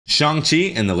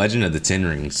Shang-Chi and the Legend of the Ten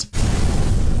Rings.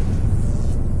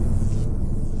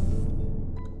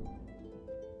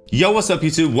 Yo, what's up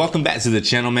YouTube? Welcome back to the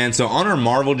channel, man. So on our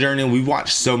Marvel journey, we've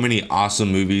watched so many awesome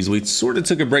movies. We sort of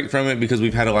took a break from it because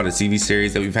we've had a lot of TV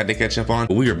series that we've had to catch up on.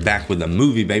 But we are back with a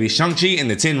movie, baby. Shang-Chi and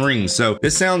the Ten Rings. So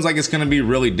this sounds like it's gonna be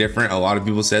really different. A lot of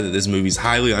people said that this movie's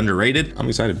highly underrated. I'm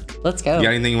excited. Let's go. You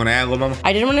got anything you wanna add, little mama?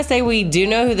 I did want to say we do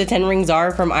know who the Ten Rings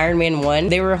are from Iron Man 1.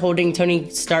 They were holding Tony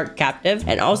Stark captive.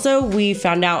 And also we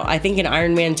found out, I think in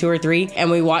Iron Man 2 or 3,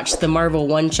 and we watched the Marvel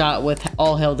one-shot with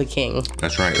All Hail the King.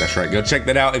 That's right, that's right. Go check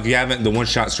that out if you haven't. The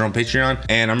one-shots are on Patreon,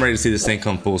 and I'm ready to see this thing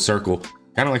come full circle.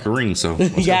 Kind of like a ring, so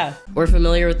yeah, we're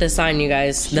familiar with this sign, you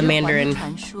guys. The Mandarin.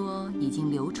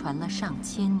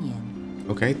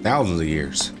 Okay, thousands of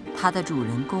years.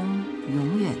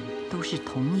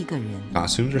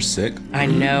 Costumes are sick. I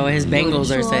know, his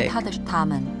bangles are sick. What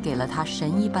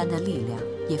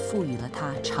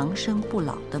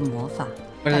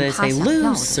do they say?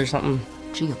 Loose or something?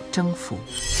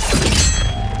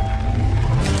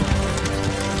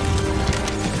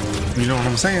 You know what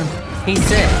I'm saying? He's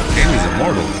sick. And he's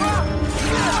immortal.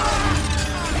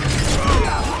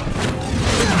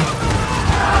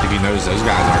 If you notice, those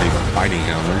guys aren't even fighting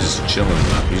him. They're just chilling.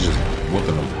 He's just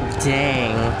whooping them.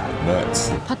 Dang.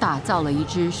 Nuts.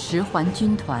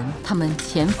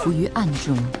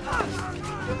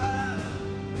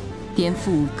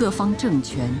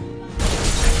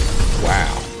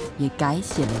 Wow.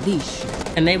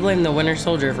 And they blame the Winter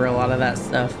Soldier for a lot of that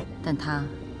stuff.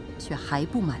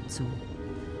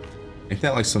 Ain't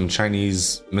that like some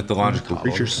Chinese mythological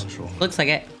creatures? Looks like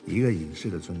it.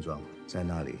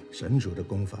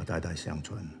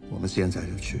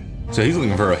 So he's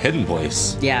looking for a hidden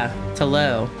place. Yeah, to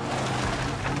low.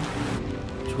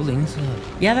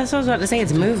 Yeah, that's what I was about to say.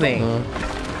 It's moving.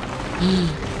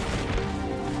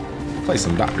 Play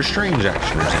some Doctor Strange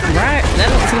action or something. Right, that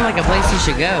don't seem like a place you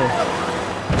should go.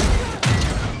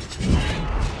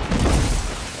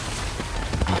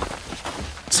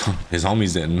 His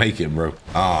homies didn't make it, bro.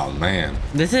 Oh man.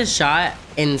 This is shot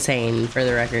insane, for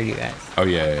the record, you guys. Oh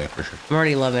yeah, for sure. I'm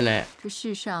already loving it.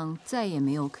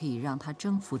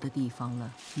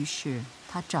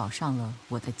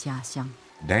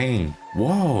 Dang.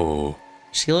 Whoa.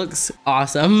 She looks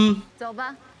awesome.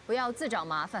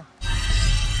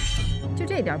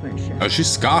 Oh, she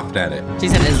scoffed at it. She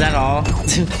said, is that all?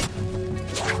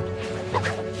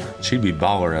 She'd be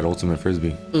baller at Ultimate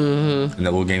Frisbee. Mm-hmm. In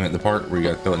that little game at the park where you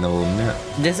gotta throw it in that little net.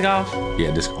 Disc golf?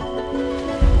 Yeah, disc golf.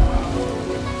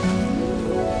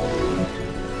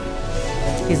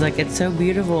 He's like, it's so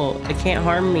beautiful. It can't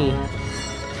harm me.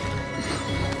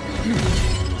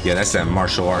 Yeah, that's that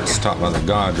martial arts taught by the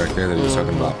gods right there that he was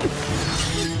talking about.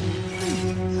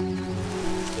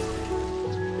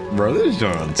 Bro, this is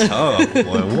doing tough,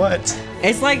 boy. What?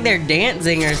 It's like they're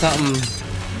dancing or something.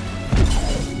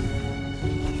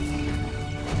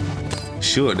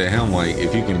 She looked at him like,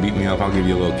 if you can beat me up, I'll give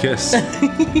you a little kiss.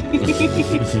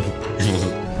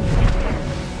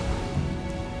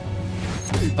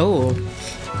 Oh.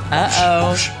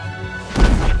 Uh-oh.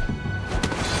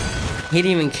 He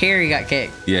didn't even care he got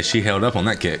kicked. Yeah, she held up on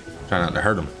that kick, trying not to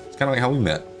hurt him. It's kind of like how we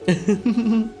met.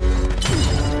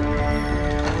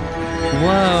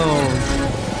 Whoa.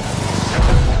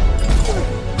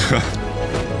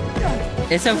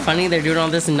 It's so funny they're doing all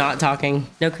this and not talking.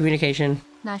 No communication.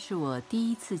 They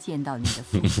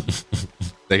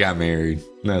got married.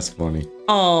 That's funny.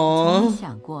 Aww.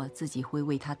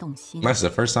 That's the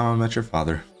first time I met your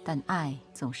father.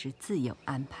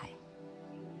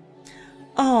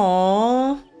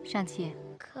 Aww.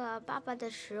 可爸爸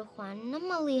的十环那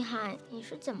么厉害，你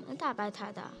是怎么打败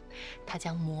他的？他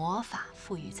将魔法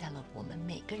赋予在了我们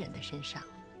每个人的身上。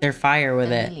 They're fire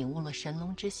with it. 你领悟了神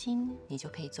龙之心，你就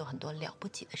可以做很多了不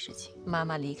起的事情。妈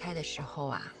妈离开的时候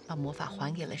啊，把魔法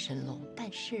还给了神龙，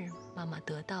但是妈妈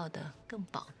得到的更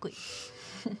宝贵。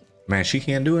Man, she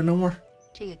can't do it no more.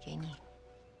 这个给你。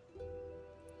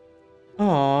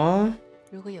 Aww.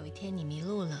 如果有一天你迷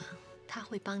路了，他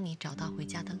会帮你找到回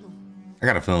家的路。 I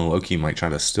got a feeling Loki might try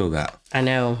to steal that. I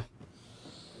know.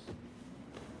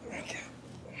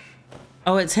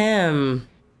 Oh, it's him.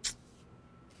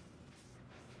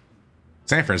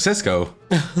 San Francisco.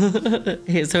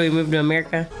 So he moved to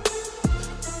America.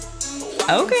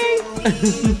 Okay.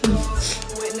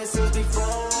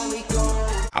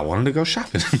 I wanted to go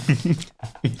shopping.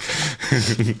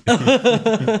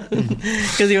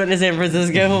 Because he went to San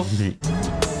Francisco.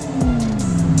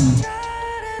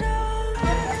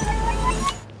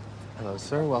 Hello,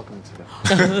 sir. Welcome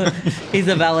to. He's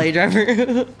a valet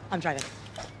driver. I'm driving.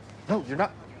 No, you're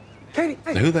not. Katie.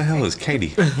 Hey. Who the hell is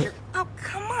Katie? Oh,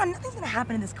 come on. Nothing's gonna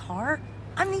happen in this car.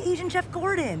 I'm the Asian Jeff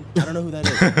Gordon. I don't know who that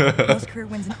is. Most career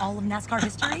wins in all of NASCAR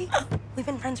history. We've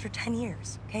been friends for 10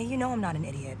 years, okay? You know I'm not an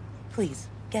idiot. Please,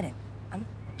 get it.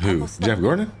 Who? Jeff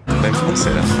Gordon? Don't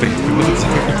say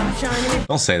that.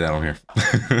 Don't say that on here.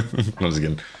 I'm just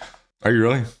kidding. Are you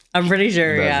really? I'm pretty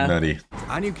sure, That's yeah. nutty.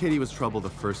 I knew Katie was trouble the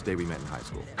first day we met in high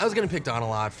school. I was gonna pick on a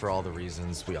lot for all the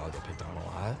reasons we all get picked on a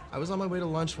lot. I was on my way to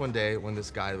lunch one day when this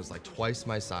guy that was like twice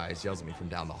my size yells at me from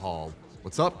down the hall,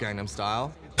 "What's up, Gangnam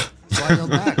Style?" So I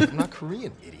yelled back, "I'm not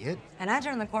Korean, idiot." And I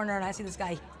turn the corner and I see this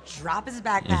guy drop his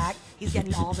backpack. He's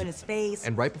getting all up in his face.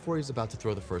 And right before he's about to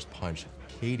throw the first punch,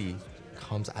 Katie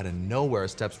comes out of nowhere,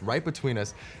 steps right between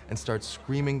us, and starts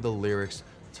screaming the lyrics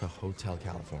to Hotel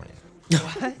California.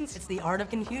 What? It's the art of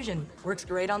confusion. Works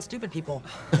great on stupid people.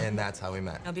 And that's how we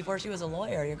met. Now, before she was a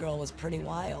lawyer, your girl was pretty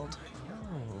wild.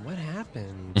 Oh, what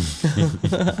happened?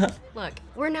 Look,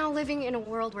 we're now living in a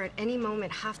world where at any moment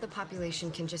half the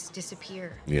population can just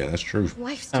disappear. Yeah, that's true.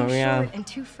 Life's too short and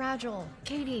too fragile.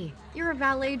 Katie, you're a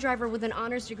valet driver with an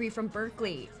honors degree from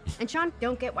Berkeley. And Sean,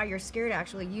 don't get why you're scared to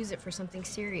actually use it for something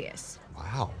serious.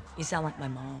 Wow. You sound like my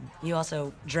mom. You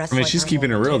also dress I mean, like she's her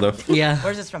keeping it mom, real, too. though. Yeah.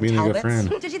 Where's this from, Being a good Talbot's?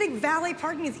 friend. Did you think valet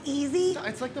parking is easy?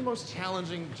 It's like the most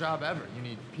challenging job ever. You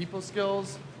need people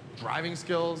skills, driving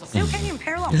skills. So can you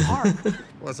parallel park?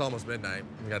 Well, it's almost midnight.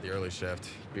 We got the early shift.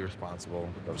 Be responsible.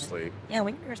 Go to sleep. Yeah,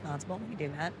 we can be responsible. We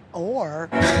can do that. Or...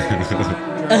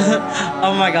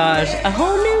 Oh my gosh, a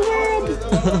whole new world.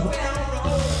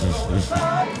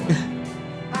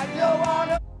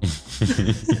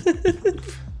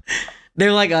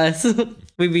 They're like us.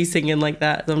 We be singing like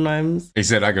that sometimes. He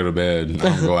said, I go to bed. I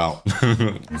don't go out.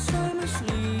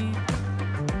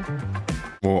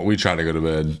 Well, we try to go to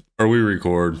bed. Or we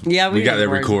record. Yeah, we got that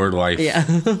record life. Yeah.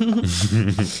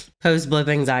 Post-blip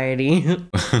anxiety.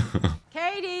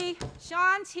 Katie,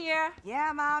 Sean's here.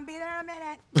 Yeah, Mom, be there in a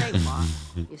minute. Great, Mom.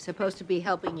 You're supposed to be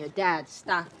helping your dad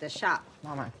stock the shop.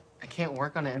 Mama, I can't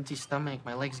work on an empty stomach.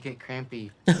 My legs get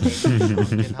crampy. Maybe you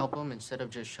can help him instead of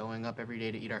just showing up every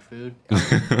day to eat our food.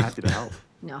 Happy to help.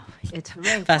 No, it's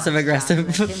Ray. Passive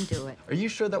aggressive. Let him do it. Are you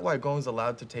sure that Waigon's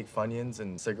allowed to take Funyuns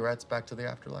and cigarettes back to the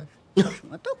afterlife? 什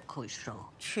么都可以说。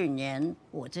去年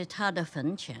我在他的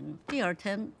坟前，第二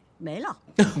天没了。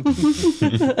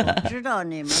知道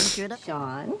你们觉得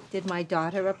Sean, did my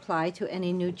daughter apply to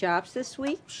any new jobs this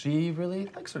week? She really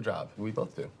likes her job. We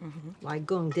both do.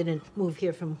 Waigung didn't move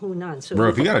here from Hunan, so Bro,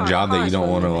 if you got a job that you don't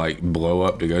want to like blow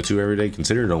up to go to every day,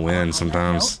 consider it a win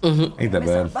sometimes. Ain't that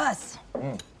Miss our bad. bus.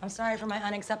 I'm sorry for my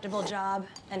unacceptable job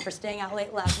and for staying out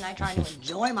late last night trying to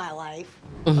enjoy my life.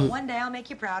 But one day I'll make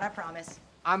you proud, I promise.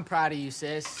 I'm proud of you,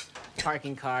 sis.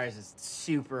 Parking cars is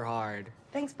super hard.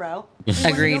 Thanks, bro.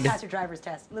 Agreed. Go pass your driver's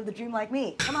test. Live the dream like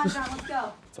me. Come on, Sean, let's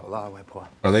go. It's a lot of white boy.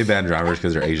 Are they bad drivers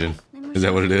because they're Asian? Is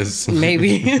that what it is?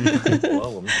 Maybe.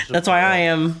 That's why I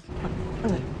am.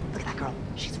 Look at that girl.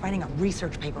 She's writing a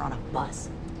research paper on a bus.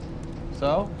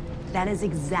 So? That is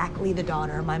exactly the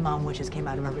daughter my mom wishes came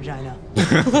out of her vagina.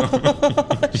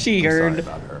 She Sorry heard.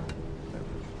 about her.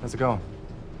 How's it going?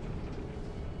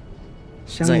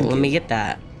 She's like, let me get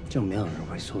that. I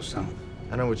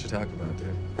know what you're talking about,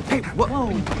 dude. Hey, what?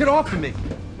 Whoa. Get off of me!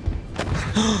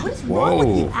 What is wrong with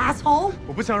you, Whoa. asshole?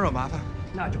 我不想惹麻烦。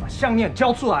那就把项链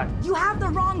交出来。 You have the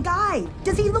wrong guy.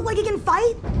 Does he look like he can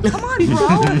fight? Come on,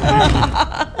 bro.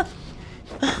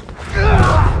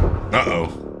 Uh-oh.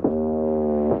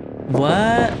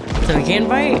 What? So he can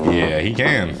fight? Yeah, he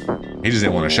can. He just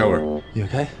didn't want to show her. You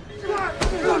okay?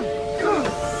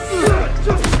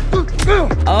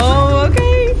 Oh,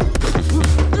 okay.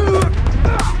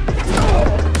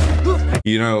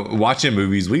 You know, watching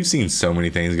movies, we've seen so many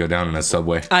things go down in a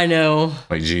subway. I know.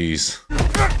 Like, geez. Yo,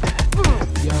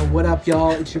 what up,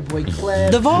 y'all? It's your boy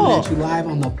Cleb. The Vault. Coming at you live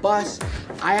on the bus.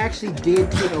 I actually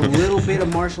did take a little bit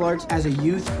of martial arts as a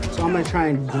youth, so I'm gonna try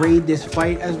and grade this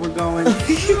fight as we're going.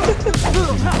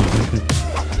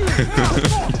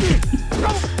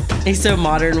 He's so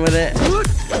modern with it.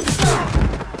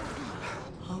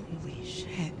 Holy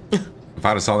shit. If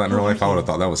I'd have saw that in real life, I would have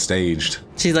thought that was staged.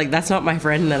 She's like, that's not my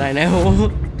friend that I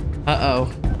know.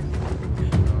 Uh-oh.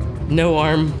 No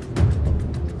arm.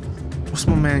 What's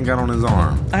my man got on his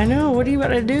arm? I know, what are you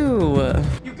about to do?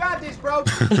 You got this, bro.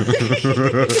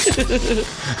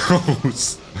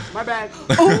 My bad.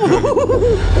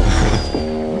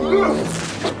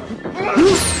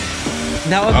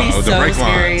 That would be Uh-oh, the so brake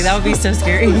scary. lines. That would be so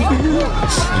scary. He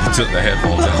took the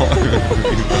headphones out.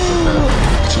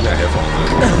 Shoot that headphones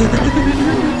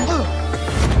out.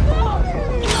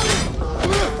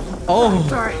 Oh,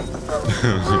 Sorry.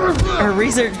 a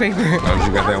research paper. Oh,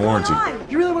 you got that warranty.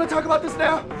 You really want to talk about this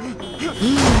now?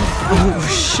 Oh,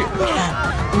 shoot.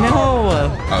 No.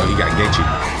 Oh, he got Gaethje.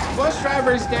 Bus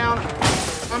driver is down.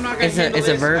 I'm not gonna handle It's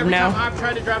a this. verb Every now? time I've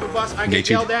tried to drive a bus, I Get get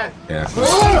you. yelled at. Yeah.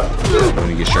 When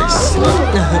you get straight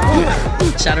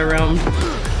slept. Shadow Realm.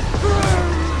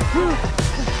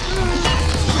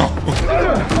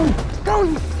 Go,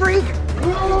 you freak!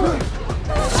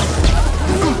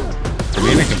 For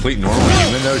being a complete normal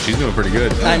human, though, she's doing pretty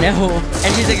good. I know.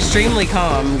 And she's extremely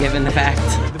calm, given the fact.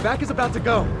 The back is about to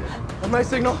go. On my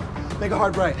signal, make a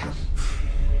hard right.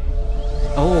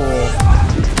 Oh.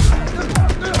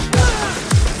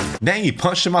 Dang, you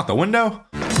punched him out the window?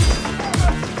 He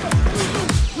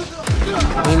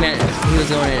meant he was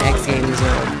going in X Games or.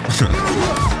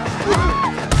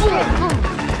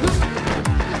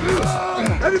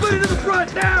 Everybody to the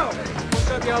front now!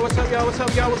 What's up, y'all? What's up, y'all? What's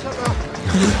up, y'all? What's up, y'all?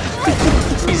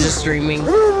 He's just streaming.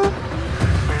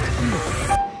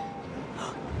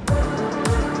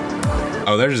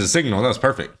 Oh, there's a signal. That was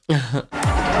perfect. Oh,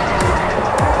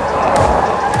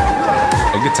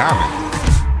 good timing.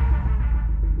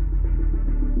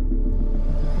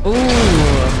 Ooh.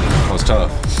 That was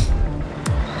tough.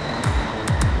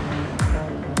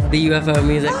 The UFO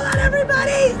music. Hold on,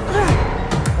 everybody!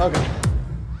 Okay.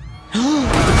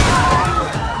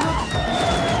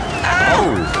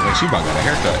 Oh, man, she about got a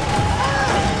haircut.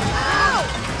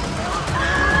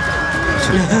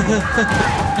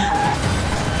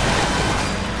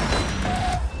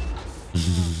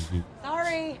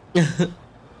 Sorry.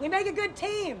 We make a good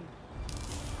team.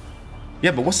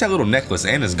 Yeah, but what's that little necklace?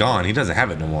 Anna's gone. He doesn't have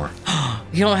it no more.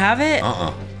 You don't have it?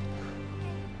 Uh-uh.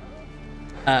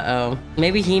 Uh-oh.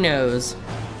 Maybe he knows.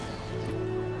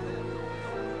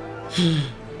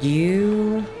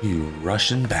 You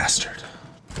Russian bastard.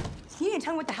 You didn't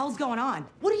tell me what the hell's going on.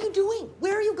 What are you doing?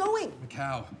 Where are you going?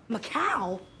 Macau.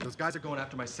 Macau? Those guys are going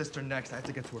after my sister next. I have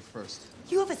to get to her first.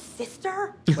 You have a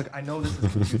sister? Look, I know this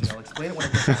is confusing. I'll explain it when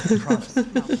I get back. I promise.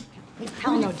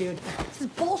 Hell no, dude. This is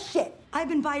bullshit. I've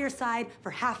been by your side for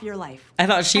half your life. I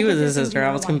thought she I was guess his there's sister. things I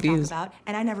you was never wanted to talk confused. About,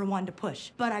 and I never wanted to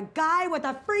push. But a guy with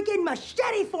a freaking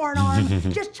machete for an arm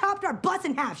just chopped our bus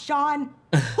in half, Sean.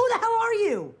 Who the hell are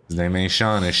you? His name ain't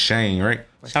Sean, it's Shang, right?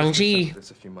 Shang-Chi.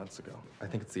 This a few months ago. I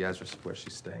think it's the address of where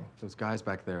she's staying. Those guys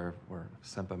back there were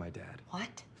sent by my dad.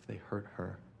 What? If they hurt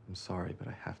her, I'm sorry, but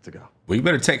I have to go. Well, you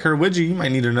better take her with you. You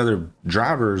might need another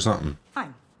driver or something.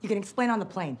 Fine. You can explain on the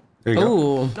plane. There you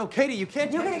go. Ooh. No, Katie, you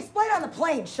can't. You can explain on the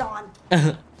plane, Sean.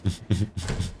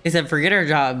 He said, forget our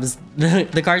jobs.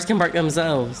 The cars can park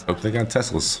themselves. Hope they got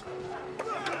Teslas.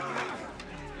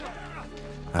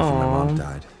 After my mom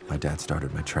died, my dad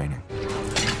started my training.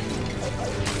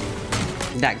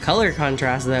 That color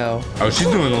contrast, though. Oh, she's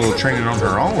doing a little training on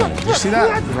her own. You see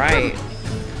that? Right.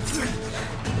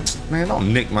 Man,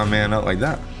 don't nick my man up like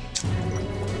that.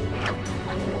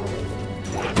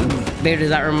 Babe, does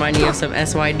that remind you of some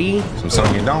SYD? Some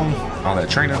Sonya Dome, all that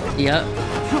training. Yep.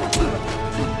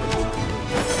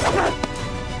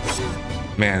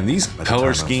 Man, these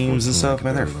color schemes and stuff,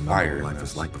 man, they're fire. What life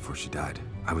was like before she died.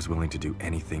 I was willing to do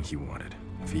anything he wanted.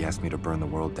 If he asked me to burn the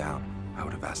world down, I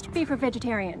would have asked him. Beef or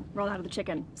vegetarian? Roll out of the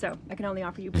chicken. So I can only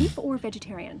offer you beef or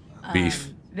vegetarian.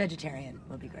 Beef. Vegetarian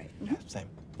would be great. Same.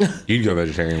 You'd go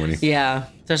vegetarian, wouldn't you? Yeah,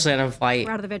 especially on a flight.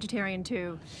 We're out of the vegetarian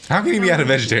too. How can you be out of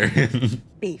vegetarian?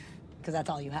 Beef, because that's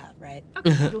all you have, right?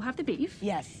 Okay, you'll have the beef.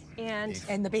 Yes.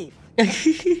 And the beef.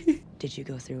 Did you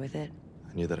go through with it?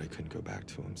 I knew that I couldn't go back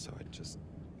to him, so I just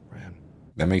ran.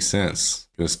 That makes sense.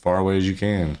 Go as far away as you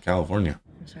can, California.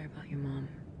 I'm sorry about your mom.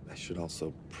 I should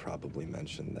also probably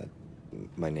mention that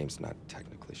my name's not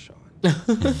technically Sean.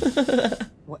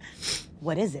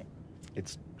 What is it?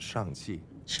 It's Shang-Chi.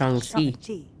 Shang-Chi.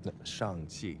 No,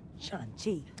 Shang-Chi.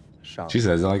 Shang-Chi. Shang. She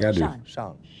says it like I do. Sean.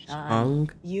 Shang. Shang.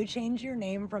 You changed your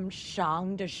name from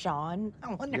Shang to Sean?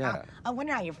 I wonder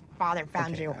how your father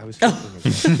found you. I was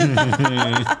thinking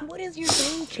of What is your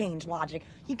name change logic?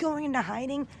 You going into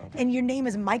hiding and your name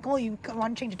is Michael, you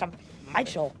want to change it to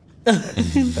Michael.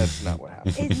 That's not what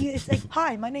happened. It's like,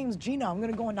 hi, my name's Gina. I'm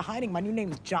gonna go into hiding. My new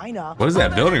name's Gina. What is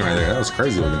that building right there? That was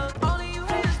crazy looking.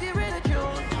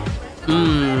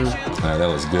 That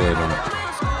was good.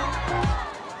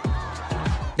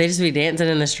 They just be dancing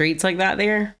in the streets like that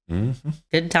there?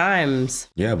 Good times.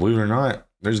 Yeah, believe it or not,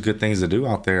 there's good things to do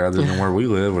out there other than where we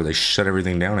live, where they shut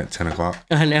everything down at 10 o'clock.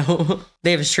 I know.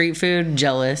 They have street food.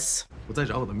 Jealous. 我在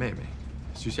找我的妹妹，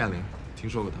徐夏玲，听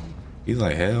说过她吗？ He's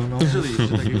like, hell no. 这里是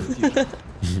在给我的地址。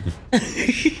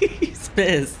 He's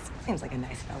pissed. Seems like a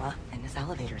nice fella. And this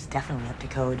elevator is definitely up to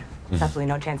code. There's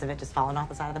absolutely no chance of it just falling off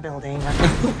the side of the building.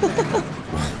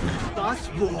 That's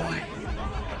boy.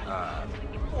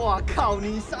 我靠，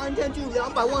你3天就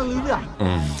200万流量。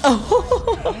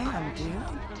 Damn, dude.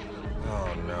 Oh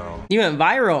no. You went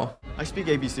viral. I speak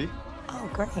ABC. Oh,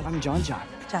 great. I'm John John.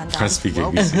 I speak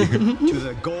ABC. To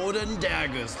the Golden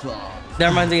Daggers Club. That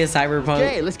reminds me of Cyberpunk.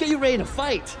 Okay, let's get you ready to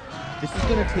fight. This is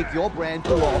gonna take your brand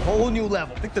to a whole new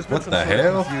level. I think there's What the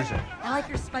hell? I like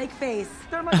your spike face.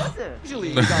 They're my cousin. Usually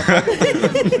you got a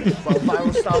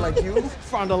viral star like you.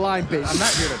 Front the line, bitch. I'm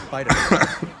not here to fight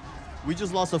her. We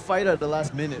just lost a fight at the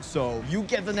last minute, so you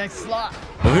get the next slot.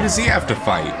 Well, who does he have to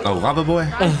fight? Oh, Lava Boy?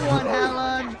 Nice one,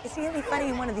 Helen. Is he really fighting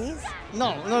in one of these?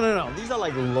 No. These are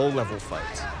like low-level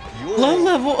fights. You're Low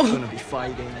level. gonna be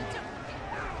fighting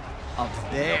up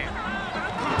there.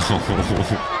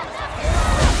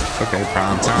 Okay,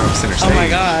 prime time, center stage. Oh my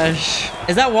gosh.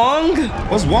 Is that Wong?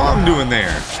 What's Wong doing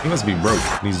there? He must be broke.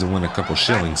 Needs to win a couple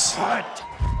shillings.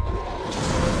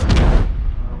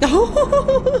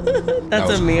 That's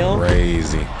That a meal.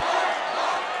 Crazy.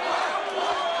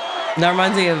 That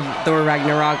reminds me of Thor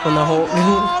Ragnarok when the Hulk.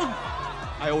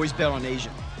 I always bet on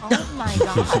Asian. Oh my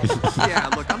god. Yeah,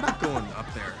 look, I'm not going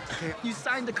up there. Okay, you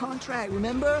signed the contract,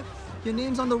 remember? Your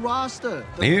name's on the roster.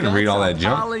 The He didn't read all that guns are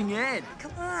junk. piling in.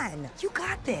 Come on. You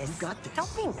got this. You got this.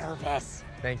 Don't be nervous.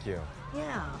 Thank you.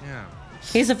 Yeah. Yeah.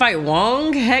 He used to fight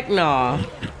Wong? Heck nah.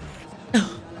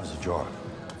 How's the jaw?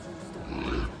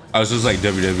 Oh, so it's like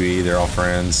WWE. They're all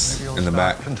friends in the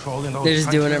back. They're just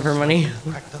doing it for money.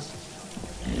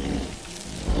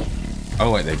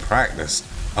 Oh, wait, they practiced.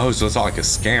 Oh, so it's all like a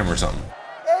scam or something.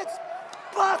 It's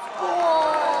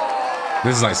basketball!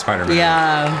 This is like Spider-Man.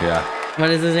 Yeah. Yeah. What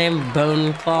is his name?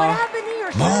 Bone Claw?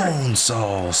 Bone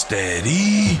Saw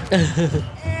Steady.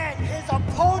 And his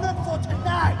opponent for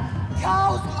tonight,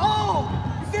 Cal's own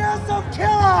fearsome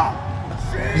killer!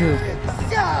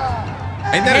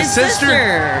 Ain't that His his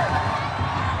sister?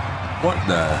 What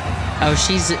the? Oh,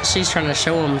 she's trying to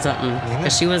show him something.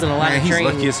 Because she wasn't allowed Man, to he's train.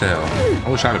 lucky as hell. I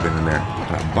wish I'd have been in there.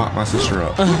 I bought my sister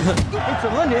up.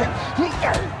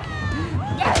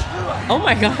 Oh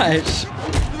my gosh.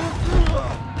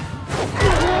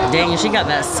 Dang, she got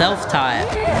that self-taught.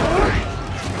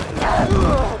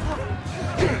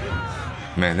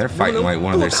 Man, they're fighting like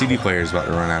one of their CD players about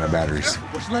to run out of batteries.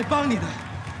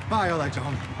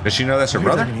 Does she know that's her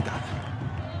brother?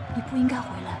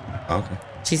 Okay.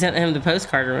 She sent him the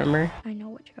postcard, remember? I know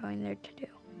what you're going there to do.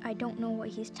 I don't know what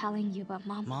he's telling you, but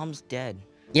Mom. Mom's dead.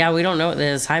 Yeah, we don't know what the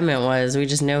assignment was. We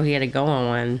just know he had to go on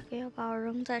one. 不要把我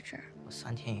扔在这儿。我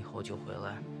3天以后就回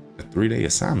来。 A 3-day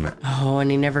assignment. Oh,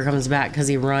 and he never comes back because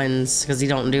he runs, because he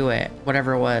don't do it.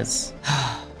 Whatever it was.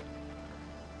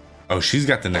 Oh, she's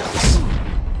got the necklace.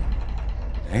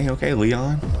 Hey, okay,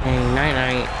 Leon. Hey,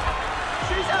 night-night.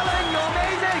 She's Helen, you're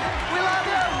amazing! We love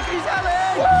you! She's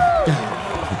Helen!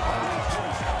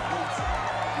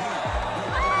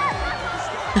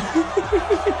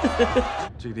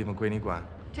 这个地方归你管。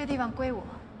这地方归我。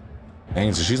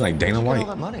 Dang, so she's like Dana All White.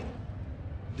 that money.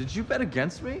 Did you bet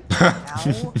against me?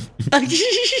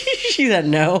 She said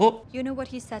no. You know what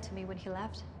he said to me when he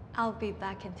left? I'll be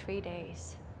back in 3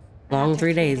 days. Long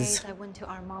After 3 days. I went to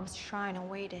our mom's shrine and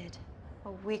waited.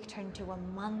 A week turned to a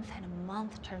month, and a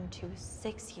month turned to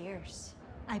 6 years.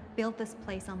 I built this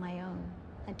place on my own.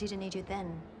 I didn't need you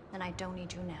then, and I don't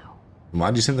need you now.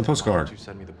 Why'd you send the postcard? Why did you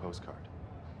send me the postcard?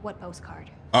 What postcard?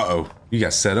 Uh-oh, you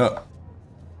got set up.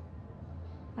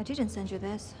 I didn't send you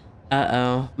this.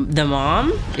 Uh-oh. The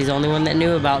mom? She's the only one that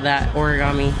knew about that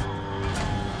origami.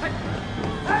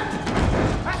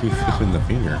 Keep flipping the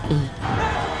finger.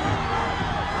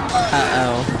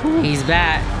 Uh-oh. He's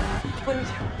back.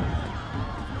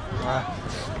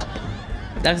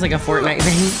 That was like a Fortnite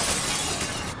thing.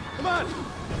 Come on!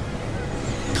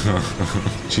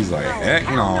 She's like, heck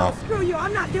no. Screw you,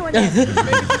 I'm not doing this. Maybe to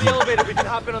the elevator, we can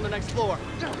hop in on the next floor.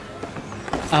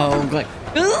 Oh, like.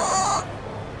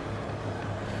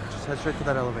 Just head straight to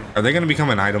that elevator. Are they gonna become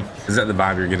an item? Is that the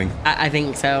vibe you're getting? I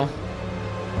think so.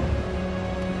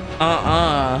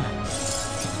 Uh-uh.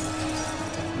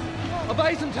 I'll buy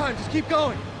you some time, just keep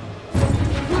going.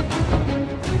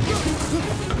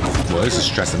 Well, this is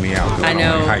stressing me out. 'Cause I don't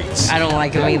know. like heights. I don't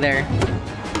like him either.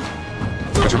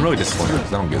 Which I'm really disappointed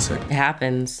because I don't get sick. It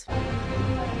happens.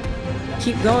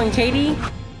 Keep going, Katie.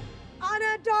 On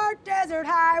a dark desert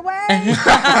highway.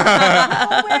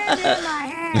 Wind in my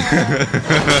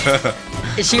hair.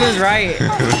 She was right.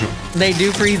 They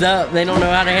do freeze up. They don't know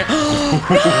how to handle.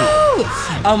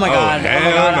 Oh my god. Oh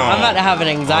my god. no. I'm about to have an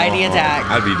anxiety attack.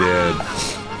 I'd be dead.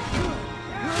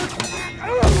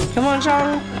 Come on,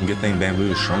 Sean. Good thing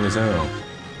bamboo is strong as hell.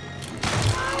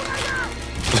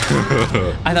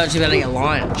 I thought she was gonna get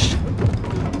launched.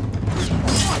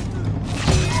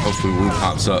 Hopefully Wu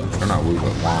pops up. Or not Wu,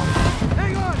 but Wong.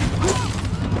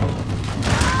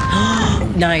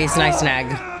 Nice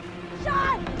snag.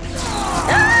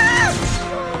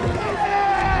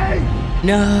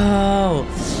 No.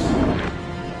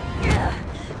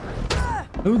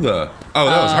 Who the? Oh,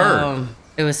 that was her.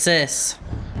 It was Sis.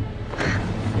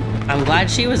 I'm glad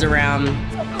she was around.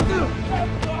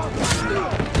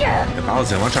 If I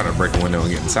was him, I'm trying to break a window and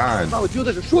get inside.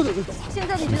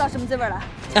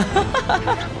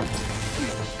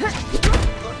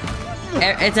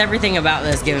 It's everything about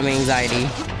this giving me anxiety.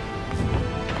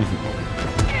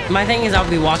 My thing is I'll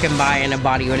be walking by and a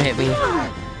body would hit me.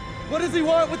 What does he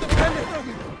want with the pendant?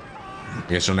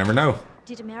 Guess you'll never know.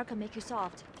 Did America make you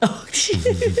soft? Oh,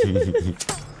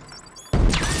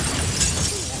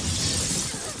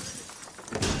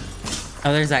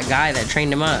 oh, there's that guy that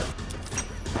trained him up.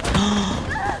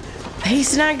 He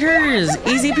snagged hers.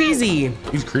 Easy peasy.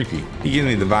 He's creepy. He gives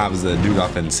me the vibes of the dude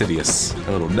off Insidious.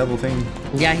 A little devil thing.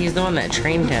 Yeah, he's the one that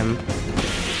trained him.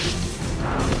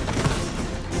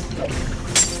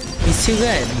 He's too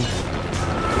good.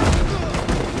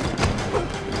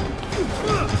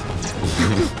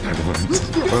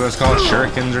 What are those called?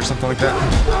 Shurikens or something like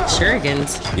that?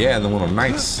 Shurikens? Yeah, the little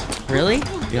knives. Really?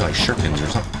 Yeah, like shurikens or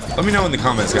something. Let me know in the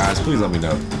comments, guys. Please let me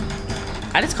know.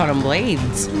 I just called them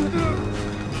blades.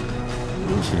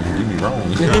 You'd be wrong.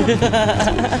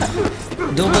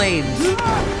 Dual blades.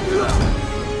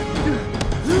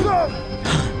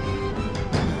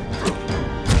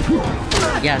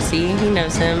 Yeah, see? He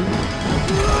knows him.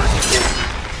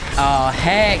 Oh,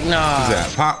 heck no. Who's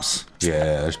that? Pops?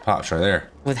 Yeah, there's Pops right there.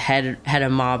 With head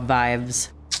of mob vibes.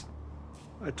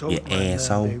 I told my dad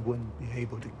they wouldn't be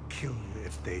able to kill you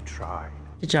if they tried.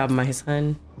 Good job, my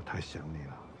son.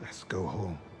 Let's go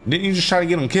home. Didn't you just try to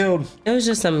get him killed? It was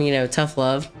just some, you know, tough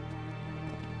love.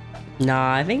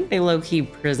 Nah, I think they low-key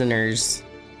prisoners.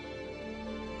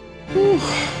 Whew.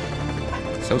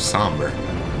 So somber.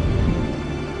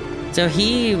 So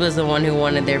he was the one who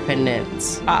wanted their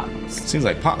pendants. Pops. Seems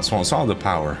like Pops wants all the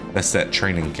power. That's that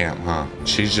training camp, huh?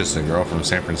 She's just a girl from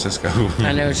San Francisco.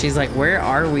 I know, she's like, where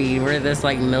are we? We're at this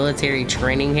like military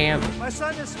training camp. My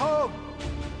son is home.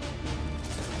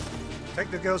 Take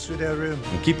the girls to their room.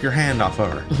 And keep your hand off of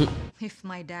her. If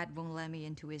my dad won't let me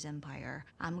into his empire,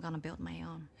 I'm gonna build my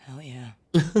own. Hell yeah.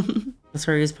 That's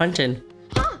where he was punching.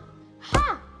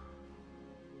 How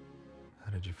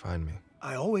did you find me?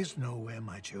 I always know where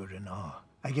my children are.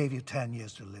 I gave you 10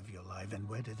 years to live your life, and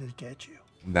where did it get you?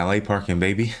 Valet parking,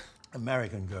 baby.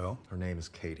 American girl. Her name is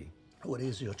Katie. What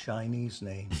is your Chinese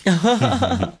name?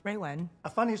 Ray Wen. A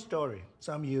funny story.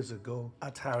 Some years ago, a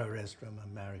terrorist from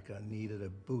America needed a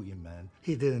boogeyman.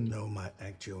 He didn't know my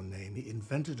actual name. He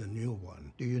invented a new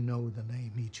one. Do you know the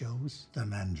name he chose? The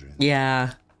Mandarin.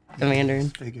 Yeah, the Mandarin.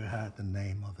 This figure had the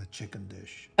name of a chicken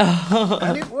dish. Oh.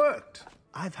 And it worked.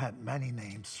 I've had many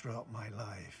names throughout my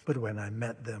life, but when I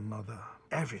met their mother,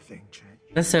 everything changed.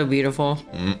 That's so beautiful.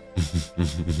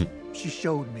 She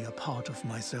showed me a part of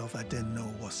myself I didn't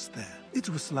know was there. It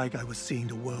was like I was seeing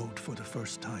the world for the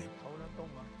first time.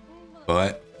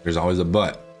 But there's always a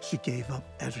but. She gave up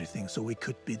everything so we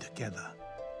could be together.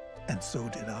 And so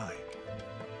did I.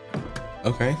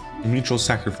 Okay, mutual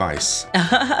sacrifice.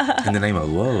 In the name of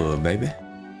love, baby.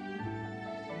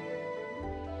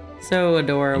 So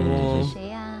adorable.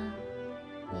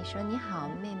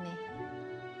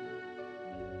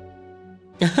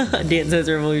 Dance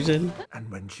Revolution. And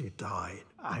when she died,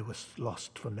 I was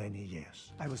lost for many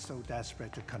years. I was so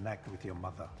desperate to connect with your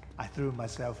mother. I threw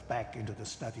myself back into the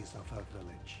studies of her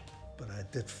village. But I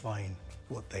did find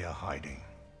what they are hiding.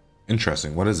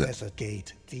 Interesting. What is it? There's a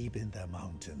gate deep in the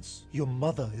mountains. Your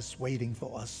mother is waiting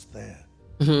for us there.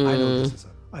 I know this is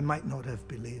I might not have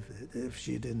believed it if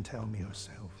she didn't tell me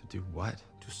herself. To do what?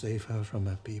 To save her from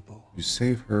her people. You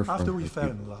save her from After we her fell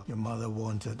people. in love, your mother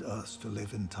wanted us to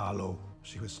live in Talo.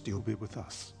 She would still be with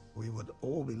us. We would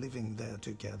all be living there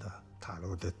together.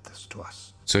 Talo did this to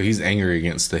us. So he's angry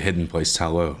against the hidden place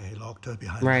Talo. They locked her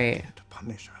behind Right. the gate to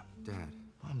punish her. Dad,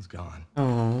 Mom's gone.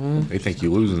 Oh. They think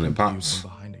you're losing it, Pops.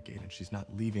 Behind a gate, and she's not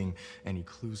leaving any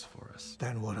clues for us.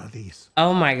 Then what are these?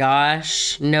 Oh my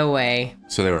gosh. No way.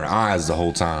 So they were eyes the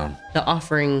whole time. The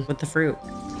offering with the fruit.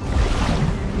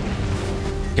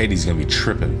 Katie's gonna be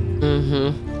tripping.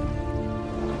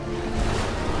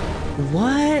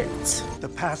 What? The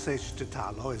passage to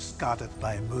Talo is guarded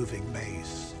by a moving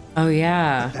maze. Oh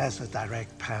yeah. But there's a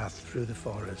direct path through the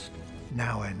forest.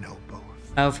 Now I know both.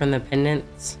 Oh, from the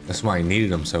pendants. That's why he needed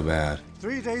them so bad.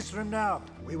 3 days from now,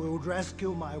 we will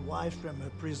rescue my wife from her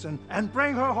prison and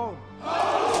bring her home.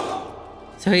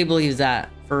 So he believes that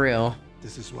for real.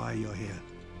 This is why you're here.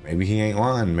 Maybe he ain't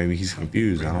lying. Maybe he's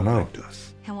confused. I don't know.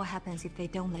 And what happens if they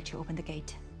don't let you open the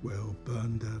gate? We'll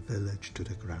burn the village to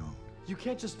the ground. You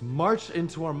can't just march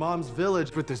into our mom's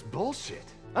village with this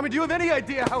bullshit. I mean, do you have any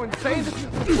idea how insane this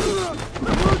is?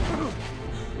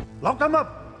 Lock them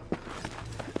up!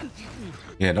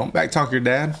 Yeah, don't backtalk your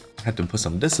dad. I had to put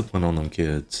some discipline on them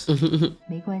kids. It's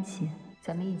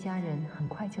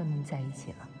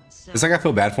like I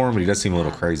feel bad for him, but he does seem a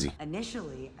little crazy.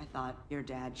 Initially, I thought your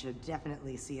dad should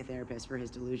definitely see a therapist for his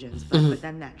delusions, but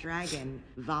then that dragon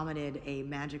vomited a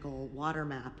magical water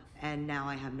map, and now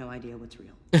I have no idea what's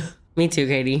real. Me too,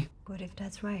 Katie. What if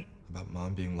that's right? About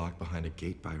Mom being locked behind a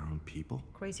gate by her own people?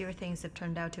 Crazier things have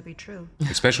turned out to be true.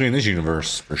 Especially in this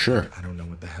universe, for sure. I don't know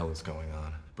what the hell is going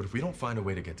on. But if we don't find a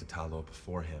way to get to Talo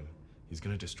before him, he's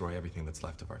gonna destroy everything that's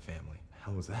left of our family. The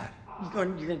hell was that?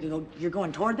 You're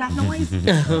going toward that noise?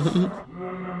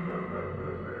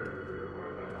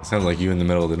 Sounds like you in the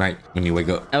middle of the night when you wake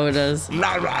up. Oh, it does.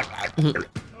 I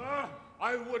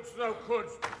would so could.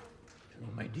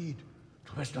 My deed.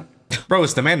 Bro,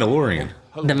 it's the Mandalorian.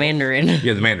 The Mandarin.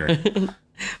 Yeah, the Mandarin.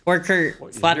 Or Kurt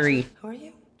Slattery. Who are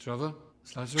you? Trevor.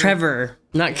 Trevor,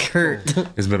 not Kurt.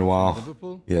 It's been a while.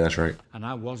 Liverpool? Yeah, that's right. And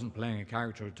I wasn't playing a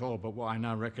character at all, but what I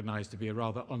now recognize to be a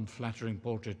rather unflattering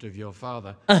portrait of your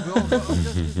father.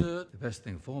 The best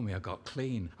thing for me, I got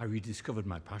clean. I rediscovered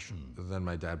my passion. Then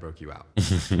my dad broke you out.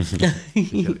 I've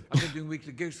been doing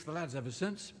weekly gigs for the lads ever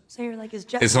since. So you're like his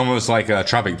Jeff. It's almost like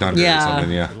Tropic Thunder or something,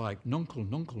 yeah. Like, nuncle.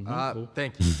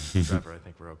 Thank you, Trevor. I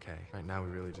think we're okay. Right now, we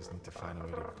really just need to find a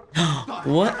way to...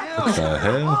 What the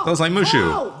hell? That was like Mushu.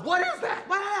 Oh, what is that?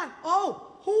 What is that?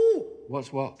 Oh, who?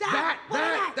 What's what? That.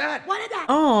 What is that?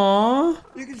 Aww.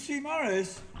 You can see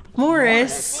Morris.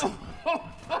 Morris.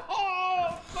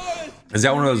 Is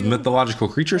that one of those mythological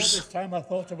creatures? This time I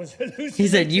thought I was hallucinating. He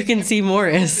said, you can see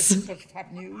Morris. Such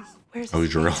tap news. Oh,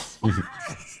 he's real.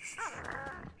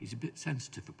 He's a bit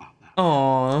sensitive about that.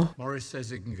 Aww. Morris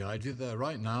says it can guide you there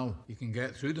right now. You can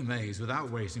get through the maze without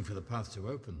waiting for the path to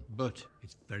open. But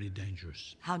it's very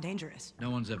dangerous. How dangerous? No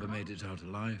one's ever made it out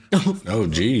alive. Oh,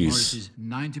 jeez. Morris is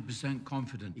 90%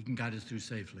 confident he can guide us through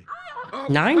safely.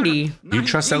 90. You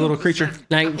trust that little creature?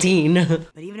 19.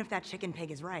 But even if that chicken pig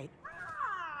is right,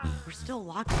 we're still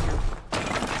locked here.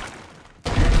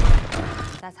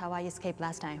 That's how I escaped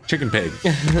last time. Chicken pig.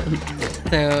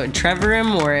 So, Trevor and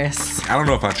Morris. I don't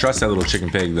know if I trust that little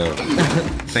chicken pig, though. I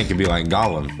think it'd be like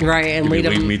Gollum. Right, and He'd lead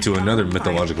lead him. me to another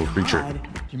mythological creature. Do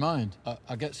you mind?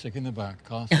 I get sick in the back,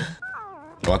 car.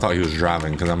 Oh, I thought he was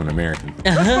driving because I'm an American.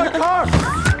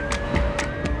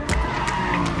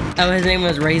 Oh, his name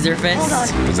was Razor Fist.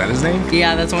 Was that his name?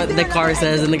 Yeah, that's what the car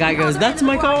says, and the guy goes, "That's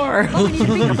my car." My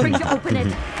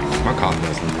coffin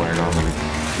doesn't wear it on.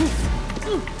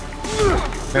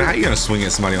 Man, how you gonna swing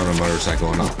at somebody on a motorcycle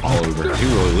and not fall over? He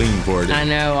really leaned for it. I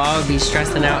know, I would be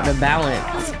stressing out to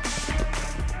balance.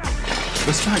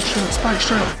 The spike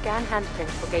strap. Scan handprint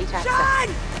for gate access.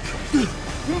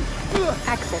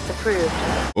 Access approved.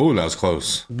 Oh, that was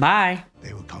close. Bye.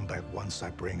 They will come back once I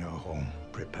bring her home.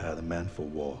 Prepare the men for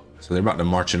war. So they're about to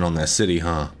march in on that city,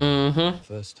 huh? Mm-hmm.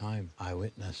 First time I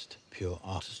witnessed pure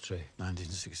artistry.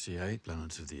 1968,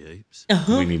 Planet of the Apes.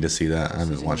 We need to see that. I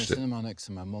haven't watched it. In the cinema next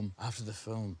to my mum. After the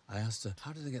film, I asked her,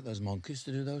 how did they get those monkeys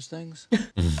to do those things?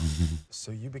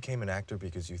 So you became an actor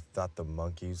because you thought the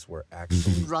monkeys were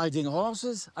actually... Riding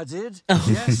horses? I did.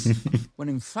 Yes. When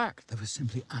in fact, they were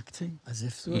simply acting as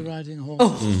if they were riding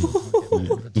horses.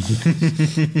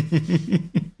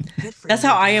 That's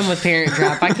how I am with Parent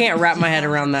Trap. I can't wrap my head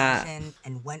around that.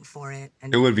 And went for it.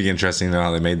 And It would be interesting to know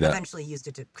how they made that. eventually used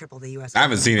it to cripple the U.S. I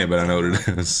haven't seen it, but I know what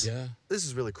it is. Yeah. This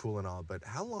is really cool and all, but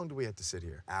how long do we have to sit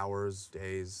here? Hours?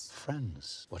 Days?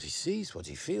 Friends. What he sees, what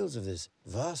he feels of this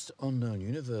vast unknown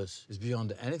universe is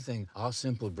beyond anything our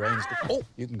simple brains could... Oh,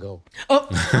 you can go. Oh.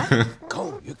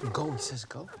 Go, you can go. He says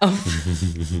go. Oh.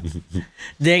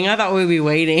 Dang, I thought we'd be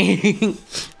waiting.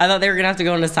 I thought they were going to have to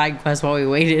go on a side quest while we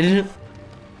waited.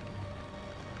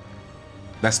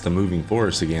 That's the moving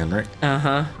forest again, right?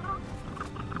 Uh-huh.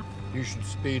 You should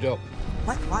speed up.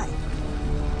 What? Why?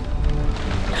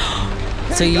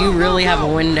 So you really have a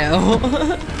window.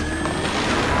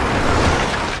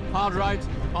 Hard right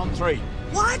on 3.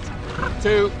 What?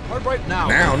 2. Hard right now.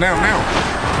 Now.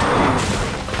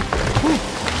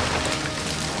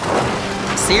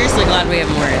 Seriously glad we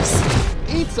have Morris.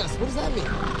 Eats us. What does that mean?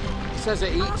 It says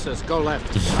it eats us. Go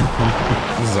left. This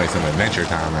is like some Adventure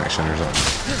Time action or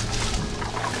something.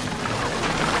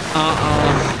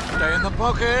 Uh-oh. Stay in the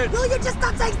pocket. Will you just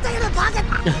stop saying stay in the pocket?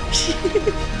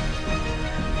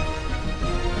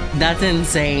 That's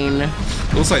insane.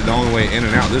 Looks like the only way in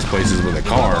and out of this place is with a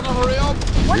car. If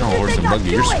you're on a horse and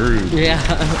buggy, you're screwed. Yeah.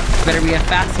 Better be a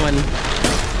fast one.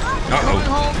 Uh-oh.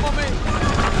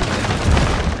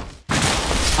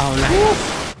 Oh,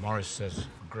 nice. Morris says,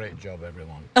 great job,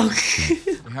 everyone. Okay.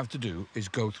 What we have to do is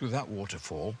go through that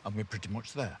waterfall, and we're pretty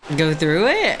much there. Go through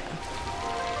it.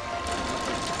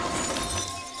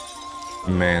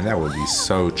 Man, that would be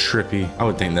so trippy. I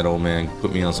would think that old man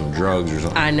put me on some drugs or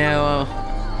something. I know.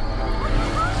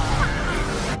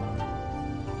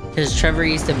 Because Trevor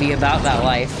used to be about that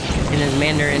life in his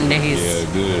Mandarin days.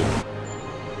 Yeah, good.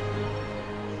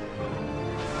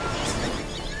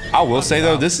 I will say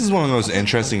though, this is one of the most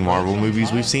interesting Marvel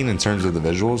movies we've seen in terms of the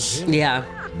visuals. Yeah.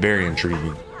 Very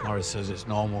intriguing. Morris says it's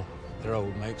normal. They're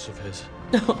old mates of his.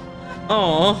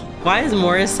 Oh, why is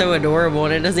Morris so adorable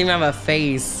and it doesn't even have a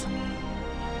face?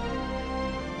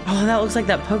 Oh, that looks like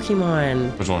that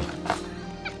Pokemon. Which one?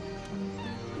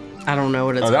 I don't know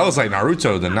what it's Oh, that called. was like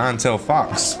Naruto, the nine-tailed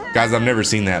fox. Guys, I've never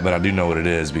seen that, but I do know what it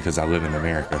is because I live in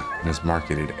America and it's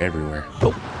marketed everywhere.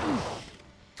 Oh.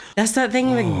 That's that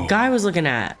thing the guy was looking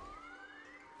at.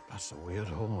 That's a weird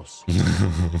horse.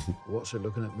 What's it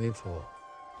looking at me for?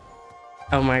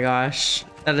 Oh my gosh,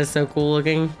 that is so cool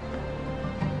looking.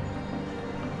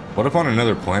 What if on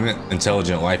another planet,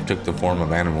 intelligent life took the form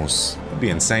of animals? That'd be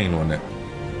insane, wouldn't it?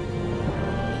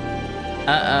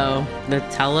 Uh-oh, the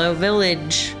Tello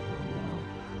village.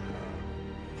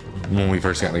 When we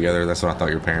first got together, that's what I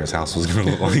thought your parents' house was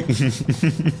gonna look like.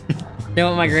 You know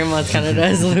what my grandma's kind of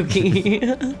does,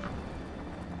 Loki.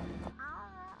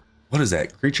 What is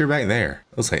that creature back there?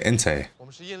 Looks like Entei. 我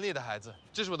们是艳丽的孩子，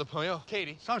这是我的朋友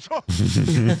Katie。上车。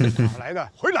哪来的？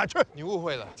回哪去？你误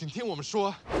会了，请听我们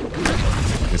说。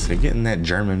 They said, get in that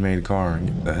German-made car and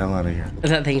get the hell out of here.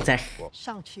 That thing's a...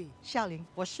 Shang-Chi, 夏琳，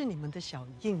我是你们的小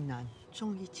硬男，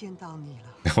终于见到你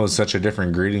了。 That was such a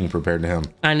different greeting compared to him.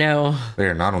 I know. They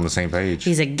are not on the same page.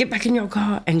 He said, get back in your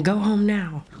car and go home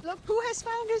now. Look who has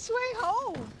found his way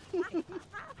home.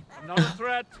 Not a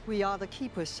threat. We are the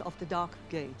keepers of the Dark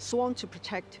Gate, sworn to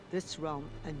protect this realm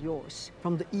and yours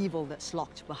from the evil that's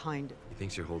locked behind it. He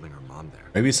thinks you're holding our mom there.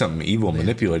 Maybe something evil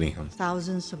manipulating him.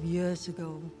 Thousands of years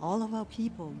ago, all of our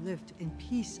people lived in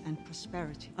peace and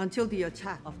prosperity until the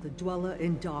attack of the Dweller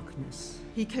in Darkness.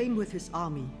 He came with his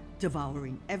army,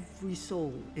 devouring every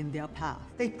soul in their path.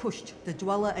 They pushed the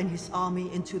Dweller and his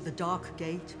army into the Dark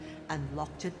Gate and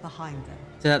locked it behind them.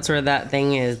 So that's where that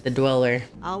thing is, the Dweller.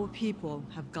 Our people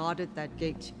have guarded that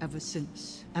gate ever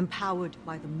since, empowered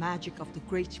by the magic of the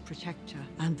Great Protector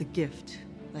and the gift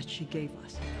that she gave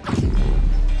us.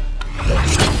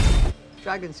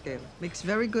 Dragon scale makes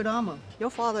very good armor. Your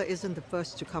father isn't the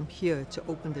first to come here to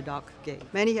open the Dark Gate.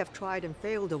 Many have tried and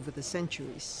failed over the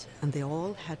centuries, and they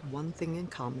all had one thing in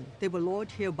common. They were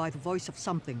lured here by the voice of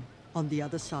something on the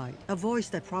other side, a voice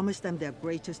that promised them their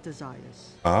greatest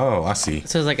desires. Oh, I see.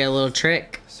 So it's like a little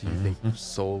trick. So you think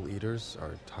soul eaters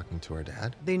are talking to our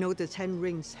dad? They know the 10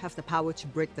 rings have the power to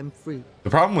break them free. The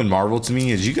problem with Marvel to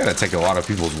me is you gotta take a lot of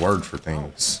people's word for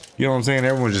things. You know what I'm saying?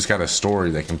 Everyone's just got a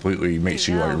story that completely makes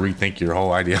you like rethink your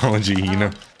whole ideology, you know?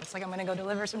 Looks like I'm gonna go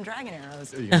deliver some dragon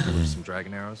arrows. You're gonna deliver some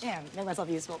dragon arrows? Yeah, make myself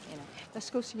useful, you know. Let's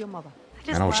go see your mother. I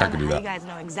just Man, I wish I love could do how that. you guys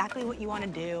know exactly what you want to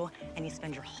do, and you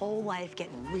spend your whole life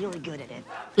getting really good at it.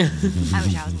 I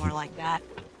wish I was more like that.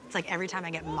 It's like every time I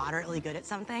get moderately good at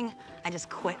something, I just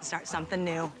quit and start something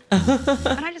new.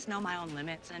 And I just know my own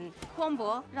limits, and 光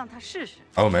博让他试试。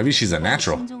 Oh, maybe she's a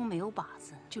natural. 心中没有靶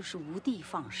子，就是无的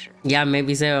放矢。 Yeah,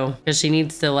 maybe so. Because she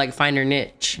needs to like find her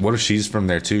niche. What if she's from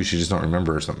there too? She just don't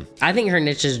remember or something. I think her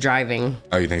niche is driving.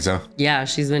 Oh, you think so? Yeah,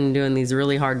 she's been doing these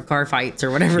really hard car fights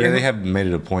or whatever. Yeah, they have made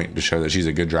it a point to show that she's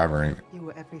a good driver, ain't it? You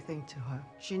were everything to her.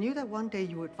 She knew that one day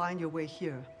you would find your way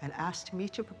here and asked me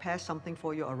to prepare something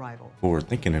for your arrival. Forward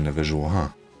thinking individual, huh?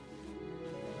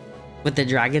 With the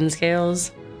dragon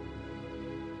scales.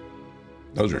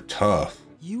 Those are tough.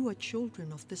 You are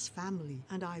children of this family,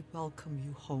 and I welcome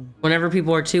you home. Whenever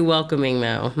people are too welcoming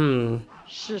though,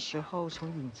 是时候从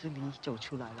影子里走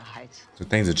出来了，孩子。 So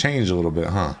things have changed a little bit,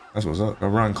 huh? That's what's up. A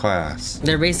run class.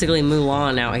 They're basically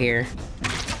Mulan out here.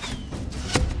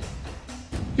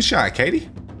 Good shot, Katie.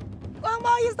 Mom,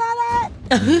 you saw that?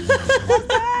 That's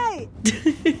right.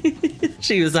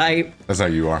 She was hype. That's how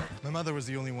you are. My mother was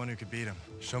the only one who could beat him.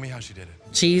 Show me how she did it.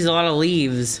 She used a lot of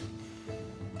leaves.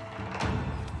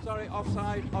 Sorry,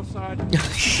 offside, offside.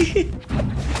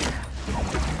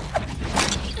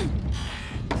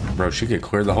 Bro, she could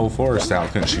clear the whole forest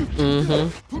out, couldn't she?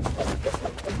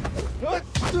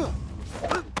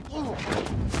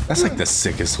 That's like the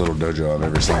sickest little dojo I've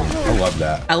ever seen. I love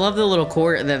that. I love the little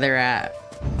court that they're at.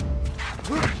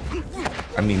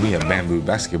 I mean, we have bamboo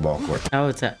basketball court. Oh,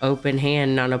 it's an open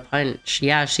hand, not a punch.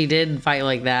 Yeah, she did fight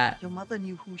like that. Your mother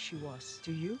knew who she was.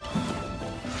 Do you?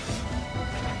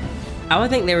 I would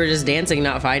think they were just dancing,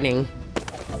 not fighting.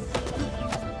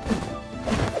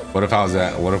 What if I was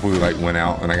at? What if we like went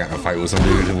out and I got in a fight with some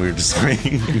dude and we were just like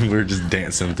we were just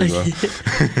dancing through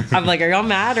the... I'm like, are y'all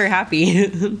mad or happy?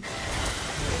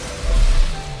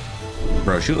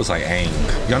 Bro, she looks like Aang.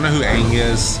 Y'all know who Aang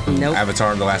is? Nope.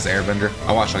 Avatar: The Last Airbender.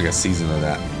 I watched like a season of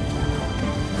that.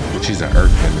 She's an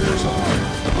earthbender or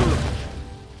something.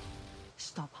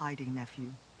 Stop hiding,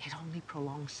 nephew. It only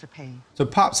prolongs the pain. So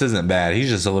Pops isn't bad. He's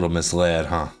just a little misled,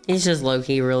 huh? He's just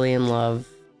low-key really in love.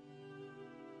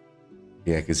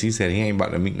 Yeah, because he said he ain't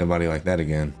about to meet nobody like that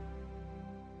again.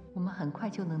 我们很快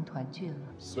就能团聚了。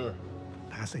 Sir,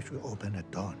 passage will open at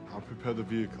dawn. I'll prepare the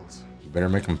vehicles. You better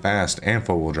make them fast and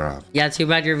four-wheel drive. Yeah, too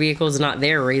bad your vehicle's not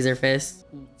there, Razor Fist.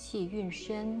 以气运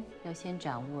身，要先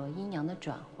掌握阴阳的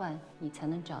转换，你才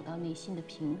能找到内心的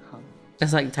平衡。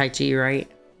 That's like Tai Chi, right?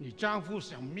 你丈夫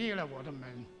想灭了我的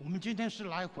门，我们今天是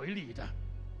来回礼的。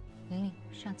玲玲，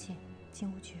上气，进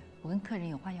屋去，我跟客人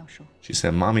有话要说。 She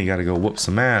said, Mommy, you gotta go whoop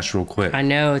some ass real quick. I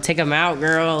know. Take him out,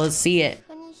 girl. Let's see it.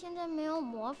 可你现在没有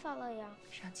魔法了呀。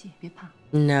上气，别怕。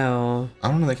 No. I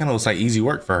don't know. That kind of looks like easy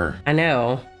work for her. I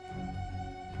know.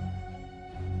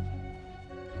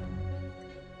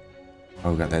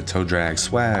 Oh, got that toe drag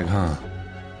swag, huh?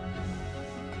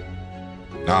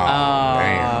 Oh,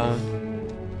 damn.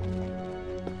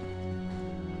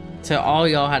 So all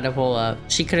y'all had to pull up.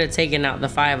 She could have taken out the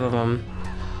 5 of them.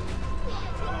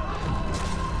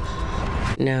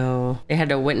 No. They had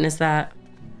to witness that.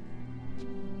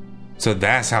 So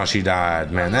that's how she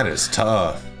died. Man, that is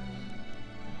tough.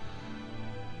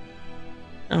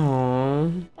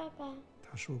 Oh.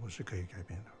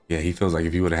 Yeah, he feels like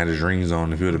if he would have had his rings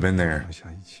on, if he would have been there.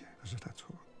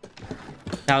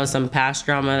 That was some past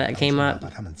drama that came up.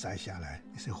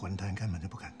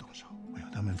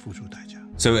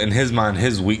 So in his mind,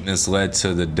 his weakness led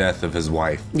to the death of his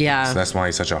wife. Yeah. So that's why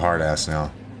he's such a hard ass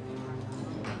now.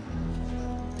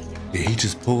 Did he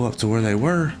just pull up to where they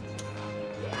were?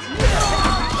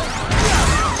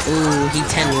 Ooh, he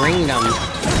 10-ringed them.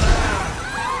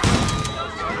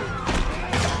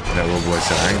 That little boy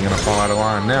said, I ain't gonna fall out of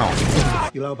line now.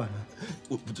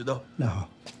 No.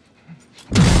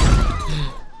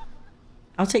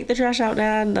 I'll take the trash out,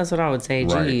 Dad. That's what I would say.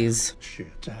 Right. Jeez.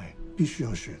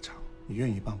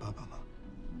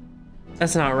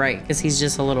 That's not right, because he's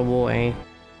just a little boy.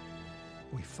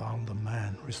 We found the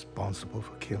man responsible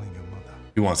for killing your mother.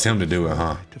 He wants him to do it,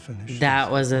 huh? That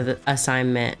was an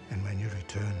assignment. And when you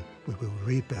return, we will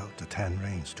rebuild the 10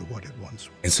 rings to what it once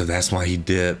was. And so that's why he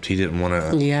dipped. He didn't want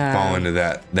to Yeah. fall into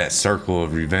that circle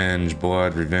of revenge,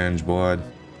 blood, revenge, blood.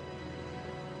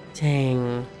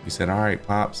 Dang. He said, all right,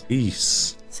 Pops,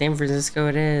 peace. San Francisco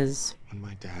it is. When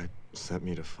my dad sent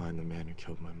me to find the man who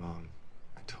killed my mom,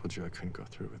 I told you I couldn't go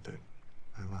through with it.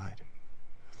 I lied.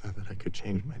 I thought that I could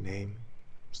change my name,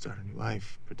 start a new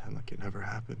life, pretend like it never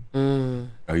happened.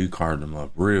 Oh, you carved him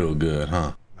up real good,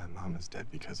 huh? My mom is dead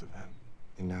because of him,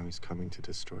 and now he's coming to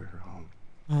destroy her home.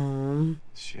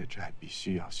 She's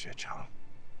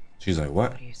like,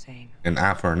 what? What are you saying? An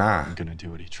eye for an eye. I'm gonna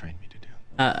do what he trained me to do.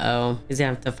 Uh-oh. He's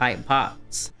gonna have to fight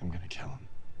Pops. I'm gonna kill him.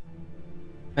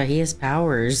 But he has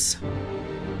powers.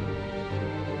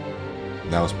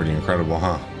 That was pretty incredible,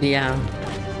 huh? Yeah.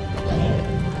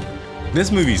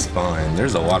 This movie's fun.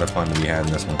 There's a lot of fun to be had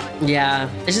in this one. Yeah.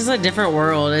 It's just a different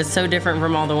world. It's so different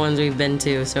from all the ones we've been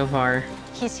to so far.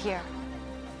 He's here.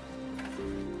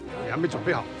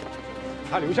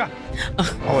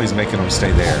 Always making them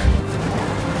stay there.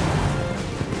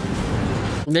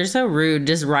 They're so rude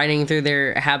just riding through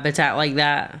their habitat like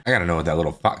that. I gotta know what that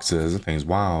little fox is. That thing's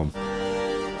wild.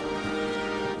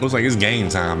 Looks like it's game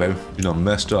time, baby. You done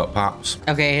messed up, Pops.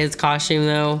 Okay, his costume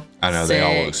though. I know, they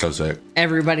all look so sick.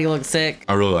 Everybody looks sick.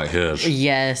 I really like his.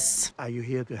 Yes. Are you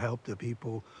here to help the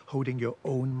people holding your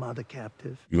own mother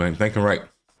captive? You ain't thinking right.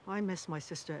 I miss my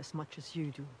sister as much as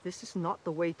you do. This is not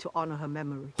the way to honor her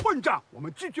memory. 混账！我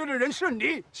们拒绝的人是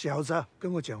你。小子，跟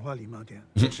我讲话礼貌点。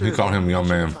 He called him young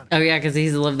man. Oh yeah, because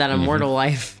he's lived that immortal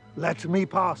life. Let me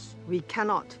pass. We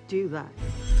cannot do that.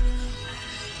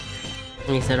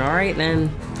 And he said, all right then.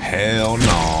 Hell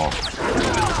no.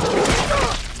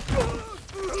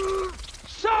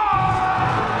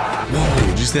 Whoa,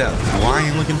 did you see that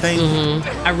lion looking thing?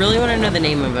 I really want to know the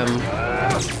name of him.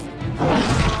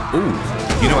 Ooh,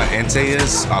 you know what Entei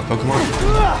is? Pokemon?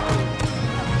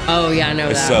 Oh yeah, I know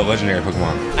It's that. a legendary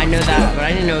Pokemon. I know that, but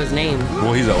I didn't know his name.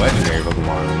 Well, he's a legendary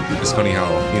Pokemon. It's funny how,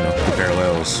 you know, the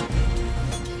parallels.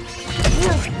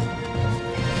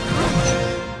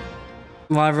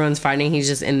 While everyone's fighting, he's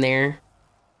just in there.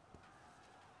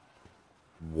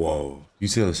 Whoa. You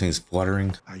see those things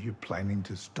fluttering? Are you planning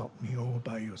to stop me all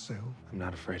by yourself? I'm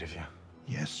not afraid of you.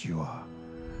 Yes, you are.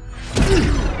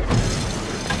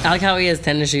 I like how he has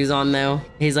tennis shoes on though.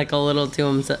 He's like a little to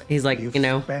himself. He's like, you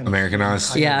know,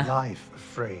 Americanized. Yeah. Life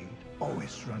afraid,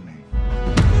 always running.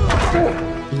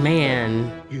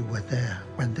 Man. You were there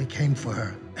when they came for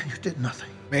her, and you did nothing.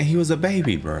 Man, he was a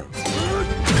baby, bro.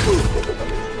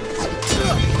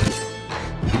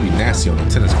 He'd be nasty on the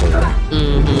tennis court.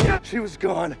 Mm-hmm. She was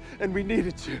gone, and we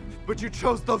needed you. But you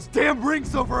chose those damn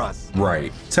rings over us.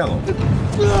 Right. Tell him.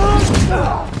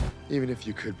 Even if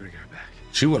you could bring her back,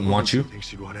 She wouldn't want you. I think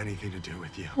she'd want anything to do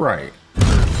with you. Right.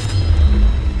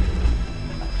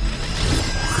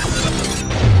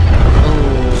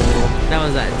 That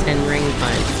was that 10-ring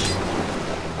punch.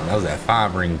 That was that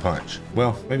 5-ring punch.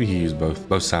 Well, maybe he used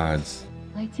both sides.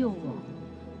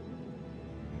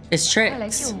 It's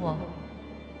tricks.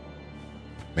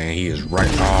 Man, he is right.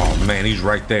 Oh man, he's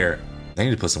right there. They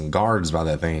need to put some guards by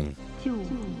that thing.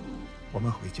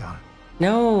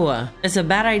 No, it's a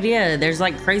bad idea. There's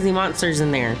like crazy monsters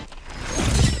in there.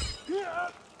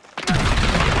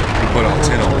 Put on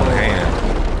 10 on one hand.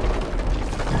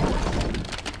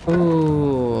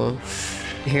 Ooh,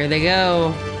 here they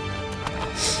go.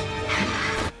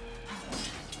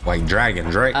 Like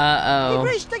dragons, right? Uh-oh.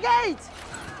 Reach the gate!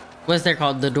 What's they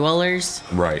called? The Dwellers?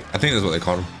 Right. I think that's what they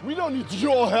called them. We don't need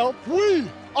your help. We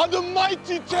are the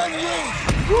mighty 10 rings.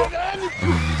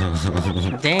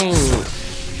 Dang.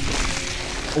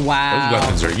 Wow. Those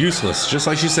weapons are useless, just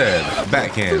like she said.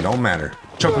 Backhand, don't matter.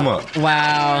 Choke them up.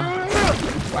 Wow.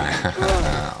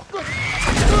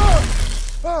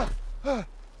 Wow.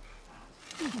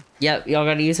 Yep, y'all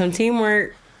gotta use some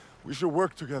teamwork. We should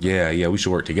work together. Yeah, we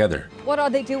should work together. What are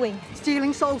they doing?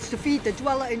 Stealing souls to feed the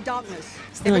dweller in darkness.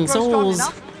 Stealing if it grows souls.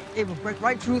 strong enough, it will break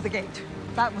right through the gate.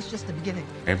 That was just the beginning.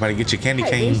 Everybody get your candy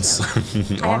canes. I have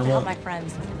to Arm help up. my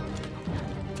friends.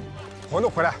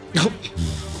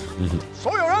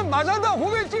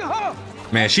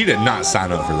 Man, she did not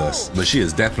sign up for this, but she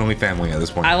is definitely family at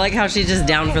this point. I like how she's just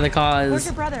down for the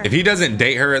cause. If he doesn't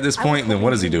date her at this point, then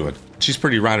what is he doing? She's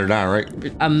pretty ride or die, right?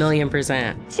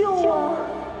 1,000,000%.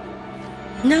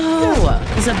 No,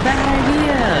 it's a bad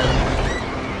idea.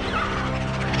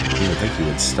 You would think he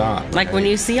would stop. Like when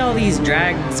you see all these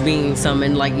drags being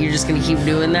summoned, like you're just gonna keep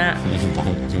doing that.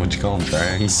 What'd you call them,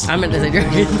 drags? I meant to say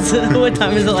dragons. What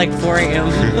time is it? Like 4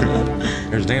 a.m.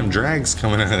 There's damn drags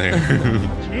coming out of there.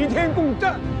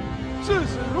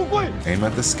 Aim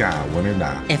at the sky, win or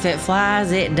die. If it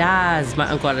flies, it dies. My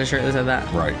uncle had a shirt that said that.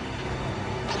 Right.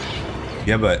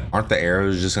 Yeah, but aren't the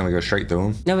arrows just gonna go straight through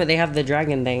them? No, but they have the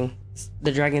dragon thing.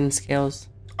 The dragon scales.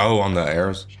 Oh, on the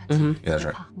arrows? Mm-hmm. Yeah, that's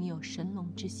right. 你有神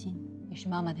龙之心，你是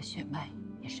妈妈的血脉，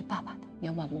也是爸爸的。你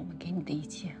要把我们给你的一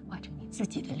切化成你自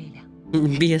己的力量。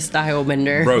 Be a style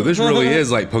bender. Bro, this really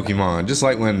is like Pokemon. Just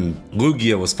like when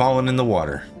Lugia was falling in the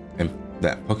water in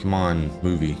that Pokemon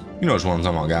movie. You know which one I'm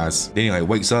talking about, guys. Then he like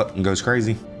wakes up and goes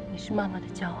crazy. 你是妈妈的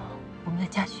骄傲，我们的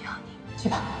家需要你，去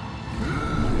吧。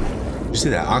 You see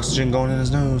that oxygen going in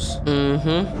his nose?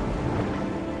 Mm-hmm.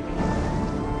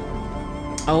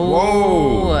 Oh,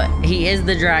 whoa. He is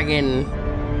the dragon.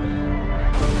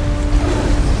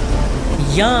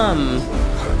 Yum.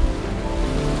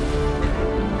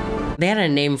 They had a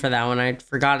name for that one. I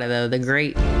forgot it though. The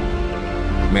Great.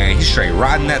 Man, he's straight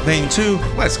riding that thing too.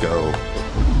 Let's go.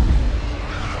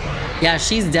 Yeah,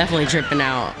 she's definitely tripping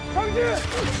out.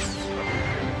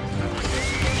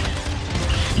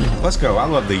 Let's go. I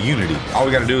love the unity. All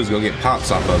we gotta do is go get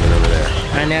pops off of it over there.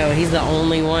 I know, he's the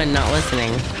only one not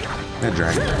listening. That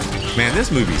dragon. Man, this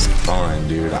movie's fun,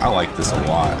 dude. I like this a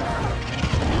lot.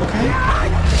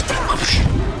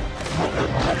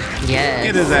 Yeah.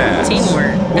 Get his ass.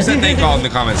 Teamwork. What's that thing called in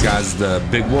the comments, guys? The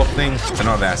big wolf thing? I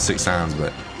know I've asked 6 times,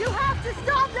 but You have to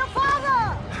stop your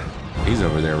father! he's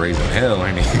over there raising hell,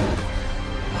 ain't he?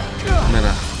 Man,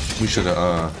 we should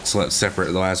have slept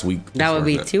separate the last week. That would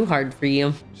be too hard for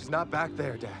you. She's not back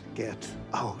there, Dad. Get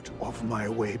out of my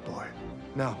way, boy.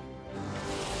 No.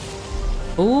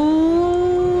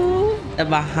 Ooh, the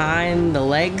behind the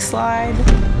leg slide.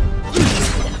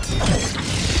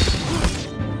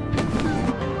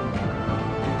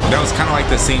 That was kind of like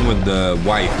the scene with the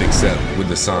wife, except with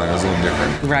the son. It was a little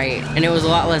different. Right, and it was a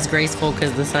lot less graceful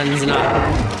because the son's he's not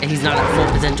at full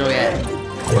potential yet.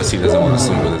 Plus, he doesn't want to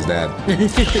sleep with his dad.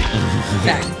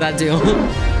 Facts, that too.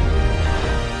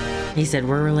 He said,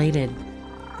 we're related.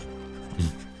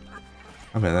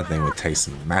 I bet that thing would taste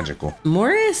magical.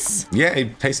 Morris? Yeah,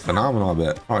 it tastes phenomenal, I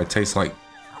bet. Probably tastes like,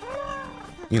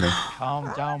 you know.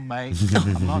 Calm down, mate.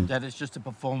 I'm not dead, it's just a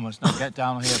performance. Now get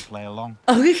down here, play along.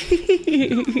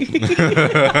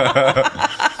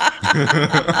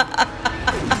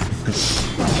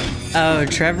 Oh,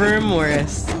 Trevor and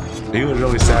Morris. He was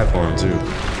really sad for him, too.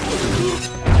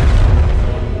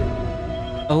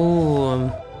 Oh.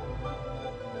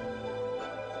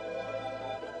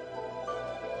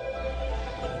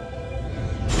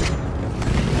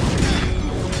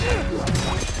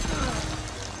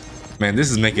 Man,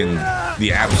 this is making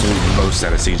the absolute most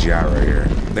out of CGI right here.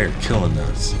 They're killing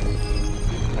this.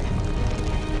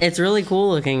 It's really cool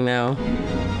looking though.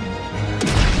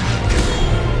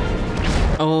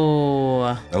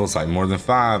 Oh. That looks like more than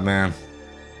 5, man.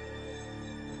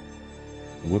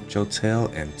 Whipped your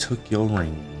tail and took your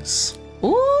rings.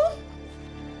 Ooh.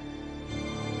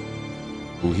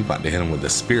 Ooh, he about to hit him with the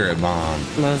spirit bomb.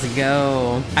 Let's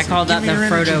go. I call that the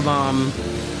Frodo bomb.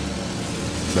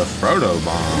 The Frodo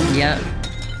bomb? Yep.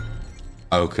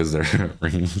 Oh, because they're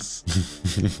rings.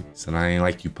 So I ain't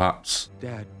like you, Pops.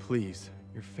 Dad, please.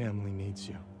 Your family needs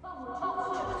you.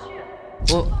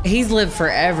 Well, he's lived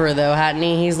forever though, hadn't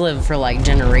he? He's lived for like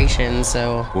generations,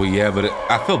 so. Well, yeah, but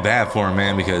I feel bad for him,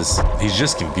 man, because he's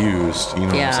just confused. You know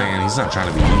what I'm saying? He's not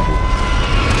trying to be evil.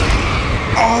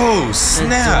 Oh,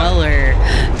 snap!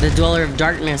 The Dweller of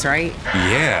Darkness, right?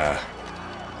 Yeah.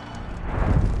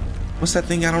 What's that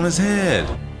thing got on his head?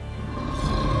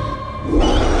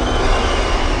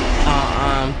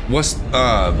 What's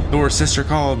Thor's sister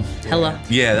called? Hela.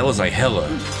 Yeah, that was like Hela.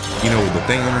 You know, with the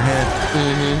thing on her head?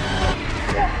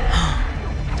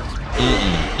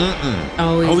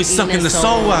 Oh, he's sucking the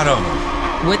soul out of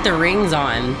him. With the rings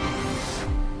on.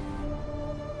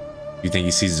 You think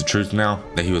he sees the truth now?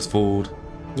 That he was fooled?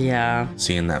 Yeah.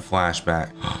 Seeing that flashback.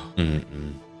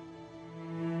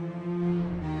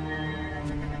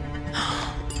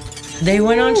 They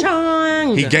went on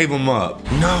Chang. He gave him up.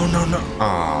 No, no, no.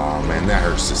 Oh, man, that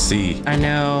hurts to see. I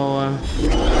know.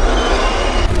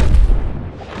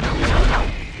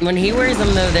 When he wears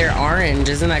them, though, they're orange.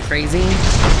 Isn't that crazy?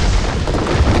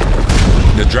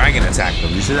 The dragon attacked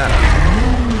him. You see that?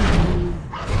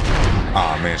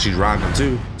 Oh, man, she's riding him,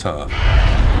 too. Tough.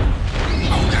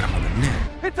 Oh, got him on the neck.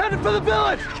 It's headed for the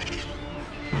village.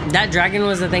 That dragon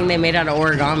was the thing they made out of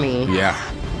origami. Yeah.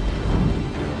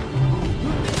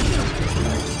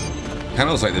 Kind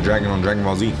of looks like the dragon on Dragon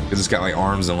Ball Z. It's got like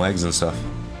arms and legs and stuff.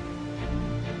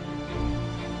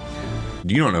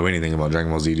 You don't know anything about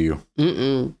Dragon Ball Z, do you?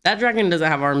 That dragon doesn't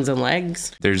have arms and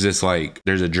legs. There's this like,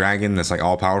 there's a dragon that's like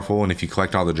all powerful, and if you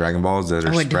collect all the Dragon Balls that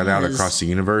are spread out across the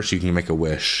universe, you can make a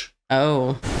wish.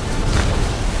 Oh.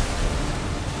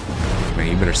 Man,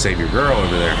 you better save your girl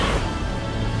over there.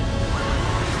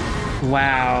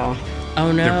 Wow.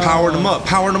 Oh no. They're powering them up,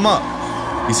 powering them up.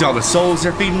 You see all the souls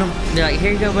they're feeding them? They're like,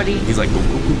 here you go, buddy. He's like, boop,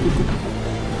 boop, boop, boop, boop.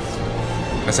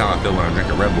 That's how I feel when I drink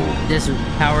a Red Bull. Just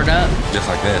powered up. Just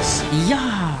like this.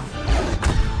 Yeah.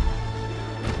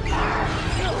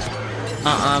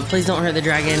 Please don't hurt the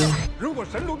dragon.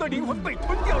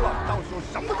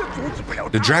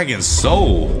 The dragon's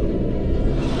soul.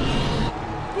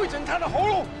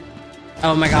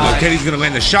 Oh my god. Oh, Katie's gonna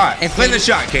land the shot. Land the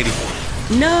shot, Katie.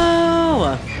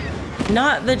 No.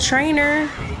 Not the trainer.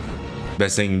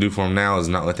 Best thing you can do for him now is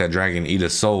not let that dragon eat a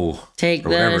soul. Take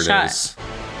the shot.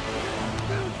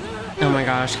 Oh my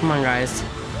gosh, come on, guys.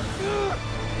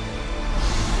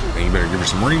 And you better give her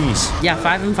some rings. Yeah,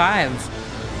 5 and 5.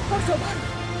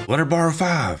 Let her borrow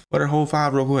 5. Let her hold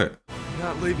 5 real quick. I'm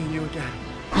not leaving you again.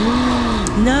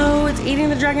 No, it's eating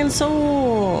the dragon's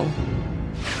soul.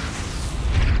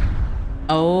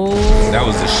 Oh. That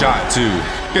was the shot, too.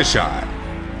 Good shot.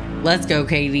 Let's go,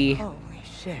 Katie. Holy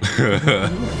shit.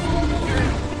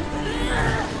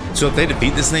 So if they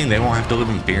defeat this thing, they won't have to live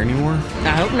in fear anymore?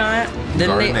 I hope not. Then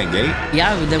Guarding that gate?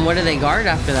 Yeah, but then what do they guard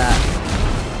after that?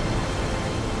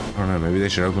 I don't know. Maybe they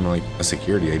should open like a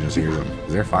security agency or something.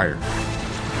 'Cause they're fired.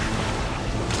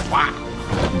 Wow.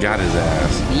 Got his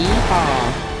ass.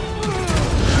 Yeehaw.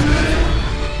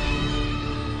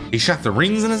 He shot the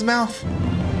rings in his mouth?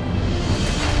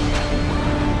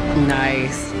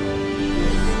 Nice.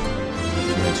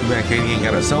 Too bad Katie ain't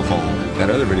got a cell phone. That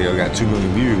other video got 2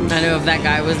 million views. I know if that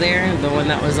guy was there, the one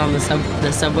that was on the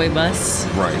subway bus.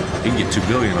 Right. He can get 2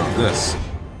 billion off this.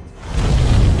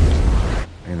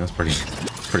 Man, that's pretty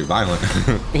violent.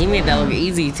 He made that look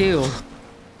easy too.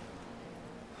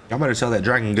 Y'all better tell that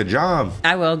dragon good job.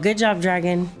 I will. Good job,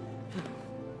 dragon.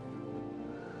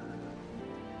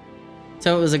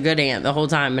 So it was a good aunt the whole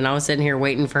time, and I was sitting here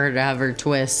waiting for her to have her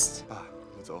twist.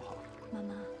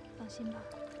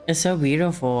 It's so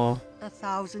beautiful.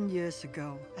 1,000 years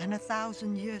ago and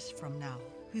 1,000 years from now,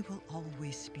 we will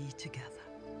always be together.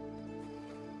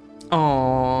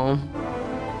 Aww.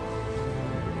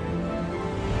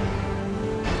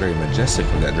 Very majestic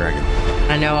with that dragon.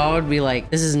 I know, I would be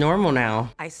like, this is normal now.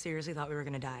 I seriously thought we were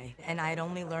gonna die. And I had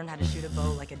only learned how to shoot a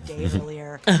bow like a day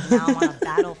earlier. Now I'm on a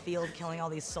battlefield killing all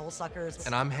these soul suckers.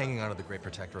 And I'm hanging out of the Great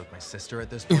Protector with my sister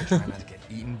at this point, trying not to get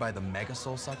eaten by the mega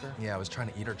soul sucker. Yeah, I was trying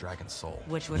to eat her dragon's soul.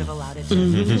 Which would have allowed it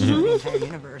to destroy the entire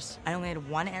universe. I only had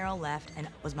one arrow left, and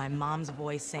it was my mom's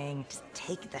voice saying, just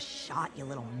take the shot, you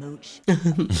little mooch.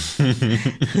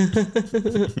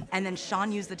 And then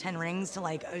Sean used the 10 rings to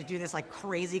like do this like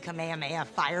crazy Kamehameha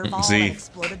fireball that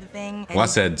exploded the thing. Well, I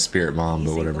said spirit bomb,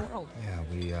 but whatever. Yeah,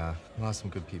 we lost some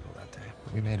good people that day.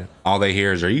 But we made it. All they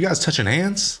hear is, are you guys touching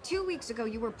hands? 2 weeks ago,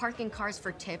 you were parking cars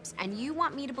for tips, and you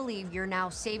want me to believe you're now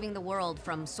saving the world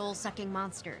from soul-sucking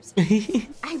monsters.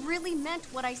 I really meant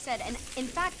what I said, and in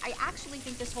fact, I actually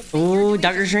think this whole thing Ooh,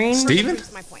 Dr. Strange? Steven?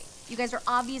 proves my point. You guys are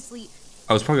obviously...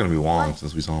 Oh, it's probably gonna be Wong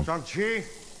since we saw him. Shang-Chi.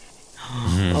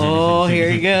 Oh,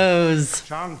 here he goes.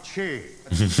 Shang-Chi.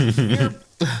 Your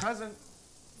cousin.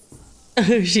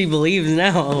 She believes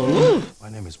now. Woo. My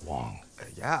name is Wong.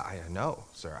 Yeah, I know,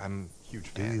 sir. I'm a huge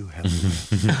fan. Do you have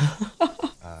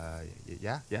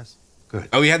Yes. Good.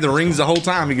 Oh, he had the rings the whole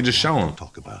time. He could just show them.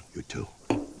 Talk about you too.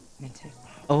 Me too.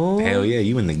 Oh. Hell yeah,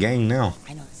 you in the gang now.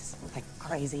 I know this is like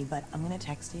crazy, but I'm gonna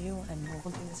text you and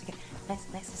we'll do this again.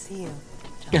 Nice to see you.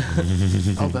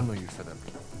 I'll Venmo you for them.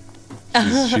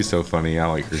 She's so funny. I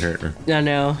like her character. I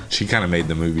know. She kind of made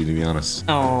the movie, to be honest.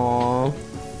 Aww.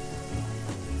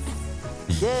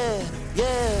 Yeah.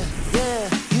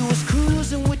 You was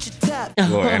cruising with your top.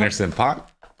 Little Anderson Pot.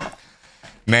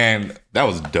 Man, that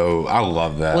was dope. I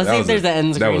love that. Let's see if there's an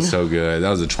end That was screen. so good. That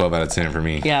was a 12 out of 10 for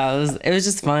me. Yeah, it was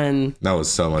just fun. That was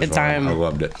so much Good fun. time. I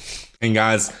loved it. And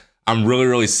guys, I'm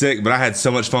really sick, but I had so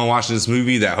much fun watching this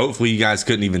movie that hopefully you guys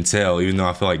couldn't even tell, even though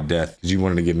I feel like death, because you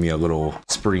wanted to give me a little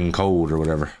spring cold or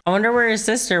whatever. I wonder where his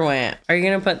sister went. Are you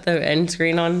gonna put the end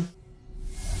screen on?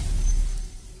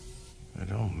 I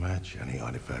don't match any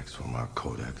artifacts from our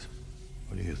codex.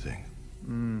 What do you think?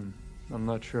 I'm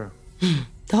not sure.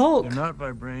 The Hulk. They're not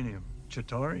vibranium.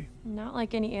 Chitauri? Not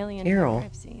like any alien Carol.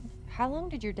 I've seen. How long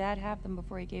did your dad have them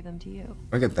before he gave them to you?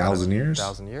 Like 1,000 years?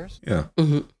 1,000 years? Yeah.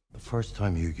 The first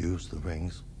time you used the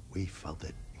rings, we felt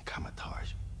it in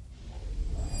Kamatage.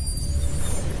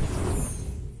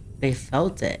 They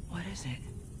felt it. What is it?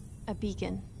 A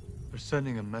beacon. They're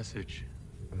sending a message.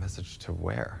 A message to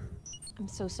where? I'm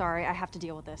so sorry. I have to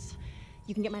deal with this.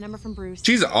 You can get my number from Bruce.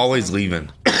 She's always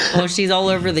leaving. Oh, she's all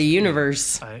over the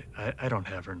universe. I don't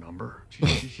have her number.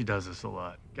 She does this a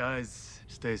lot. Guys,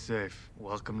 stay safe.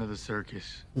 Welcome to the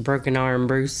circus. Broken arm,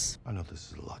 Bruce. I know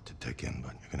this is a lot to take in,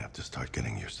 but you're gonna have to start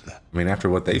getting used to that. I mean, after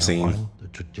what they've From now seen. on, the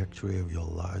trajectory of your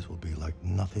lives will be like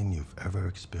nothing you've ever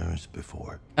experienced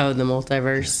before. Oh, the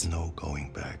multiverse. There's no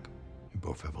going back. You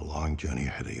both have a long journey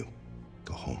ahead of you.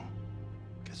 Go home.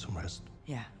 Get some rest.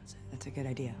 Yeah, that's a good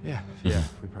idea. Yeah,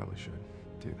 we probably should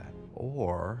do that.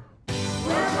 Or...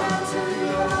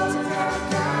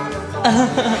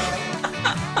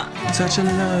 Such a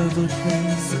lovely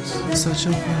place, such a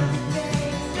lovely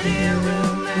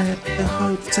at the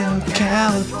Hotel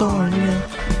California.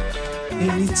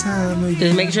 Anytime of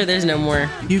Just make sure there's no more.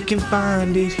 You can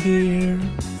find it here.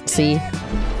 See?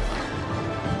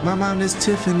 My mom is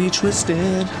Tiffany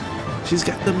Twisted. She's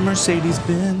got the Mercedes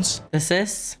Benz. The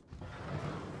sis?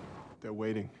 They're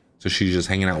waiting. So she's just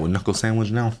hanging out with Knuckle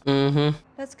Sandwich now? Mm-hmm.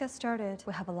 Let's get started.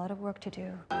 We have a lot of work to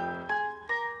do.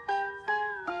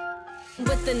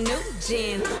 With the new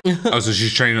gin. Oh, so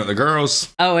she's training up the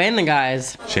girls. Oh, and the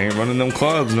guys. She ain't running them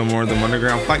clubs no more, them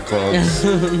underground fight clubs.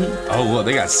 Oh, look,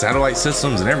 they got satellite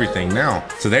systems and everything now.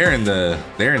 So they're in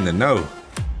the know.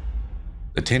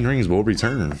 The 10 rings will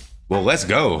return. Well, let's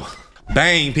go.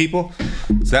 Bang, people.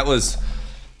 So that was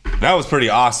pretty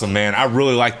awesome, man. I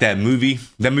really liked that movie.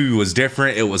 That movie was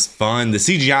different. It was fun. The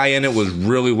CGI in it was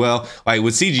really well. Like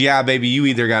with CGI, baby, you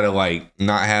either gotta like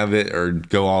not have it or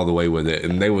go all the way with it.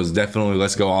 And they was definitely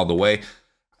let's go all the way.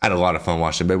 I had a lot of fun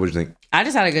watching it. Babe, what do you think? I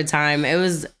just had a good time.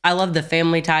 I love the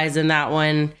family ties in that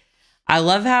one. I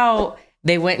love how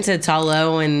they went to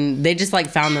Talo and they just like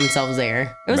found themselves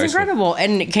there. It was incredible.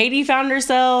 And Katie found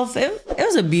herself. It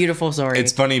was a beautiful story.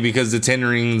 It's funny because the 10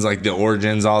 rings, like the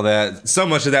origins, all that, so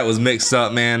much of that was mixed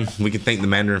up, man. We can thank the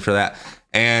Mandarin for that.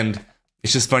 And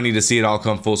it's just funny to see it all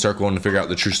come full circle and to figure out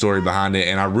the true story behind it.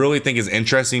 And I really think it's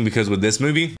interesting because with this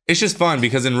movie, it's just fun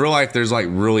because in real life, there's like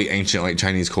really ancient like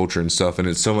Chinese culture and stuff. And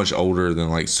it's so much older than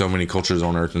like so many cultures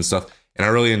on Earth and stuff. And I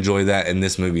really enjoyed that in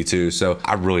this movie too. So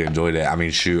I really enjoyed it. I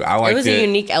mean, shoot, I liked it. It was a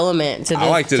unique element to the I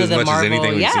liked it as much Marvel. as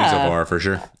anything we've seen so far, for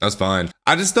sure. That was fun.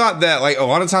 I just thought that like a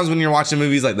lot of times when you're watching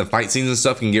movies, like the fight scenes and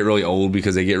stuff can get really old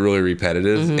because they get really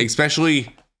repetitive,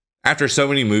 especially after so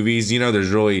many movies, you know,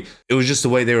 it was just the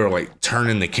way they were like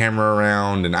turning the camera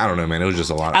around, and I don't know, man, it was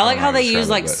just a lot. I like how they use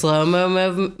like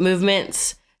slow-mo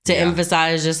movements to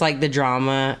emphasize just like the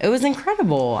drama. It was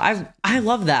incredible. I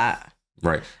love that.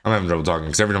 Right. I'm having trouble talking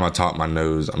because every time I talk, my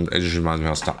nose, it just reminds me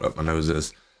how stopped up my nose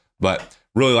is. But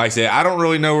really likes it. I don't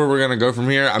really know where we're going to go from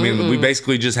here. I mean, we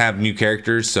basically just have new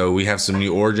characters. So we have some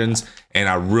new origins, and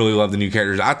I really love the new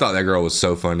characters. I thought that girl was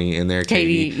so funny in there.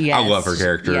 Katie. Yes. I love her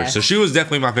character. Yes. So she was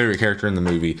definitely my favorite character in the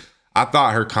movie. I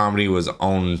thought her comedy was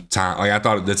on time. Like, I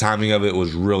thought the timing of it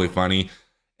was really funny.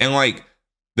 And like,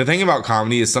 the thing about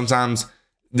comedy is sometimes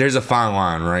there's a fine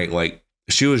line, right? Like,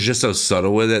 she was just so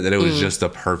subtle with it that it was just the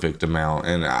perfect amount.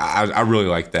 And I really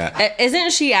like that.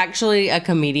 Isn't she actually a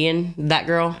comedian, that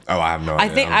girl? Oh, I have no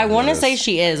idea. I want to say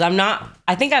she is.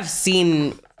 I think I've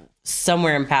seen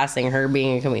somewhere in passing her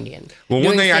being a comedian. Well,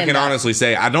 one thing I can honestly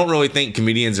say, I don't really think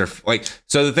comedians are like,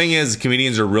 so the thing is,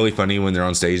 comedians are really funny when they're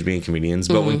on stage being comedians.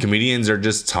 But when comedians are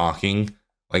just talking,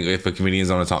 like if a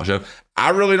comedian's on a talk show, I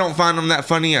really don't find them that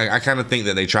funny. I kind of think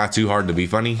that they try too hard to be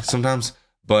funny sometimes.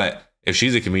 But if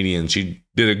she's a comedian, she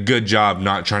did a good job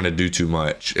not trying to do too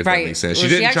much, if that makes sense.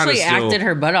 She actually acted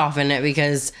her butt off in it,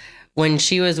 because when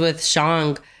she was with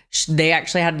Shang, they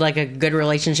actually had like a good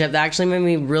relationship that actually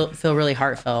made me feel really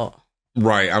heartfelt.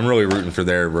 Right. I'm really rooting for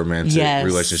their romantic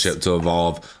relationship to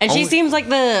evolve. And she seems like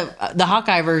the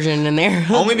Hawkeye version in there.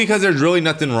 Only because there's really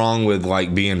nothing wrong with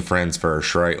like being friends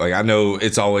first, right? Like, I know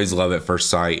it's always love at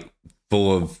first sight,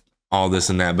 full of all this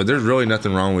and that, but there's really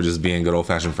nothing wrong with just being good old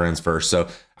fashioned friends first. So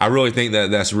I really think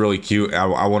that that's really cute.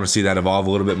 I want to see that evolve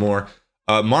a little bit more.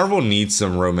 Marvel needs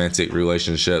some romantic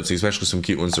relationships, especially some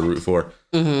cute ones to root for.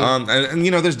 And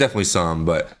you know, there's definitely some,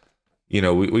 but you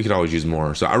know, we could always use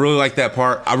more. So I really like that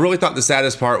part. I really thought the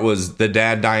saddest part was the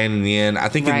dad dying in the end. I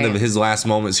think in his last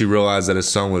moments, he realized that his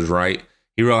son was right.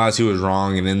 He realized he was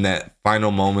wrong. And in that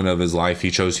final moment of his life,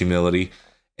 he chose humility.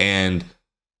 And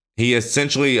he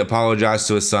essentially apologized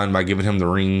to his son by giving him the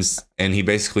rings. And he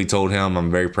basically told him, I'm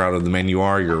very proud of the man you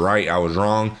are. You're right. I was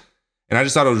wrong. And I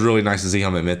just thought it was really nice to see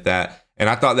him admit that. And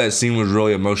I thought that scene was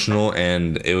really emotional.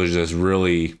 And it was just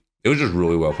really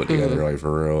well put together. Like,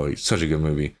 for real. It's such a good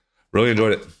movie. Really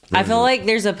enjoyed it. I feel like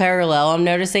there's a parallel I'm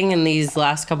noticing in these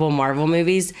last couple of Marvel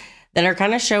movies that are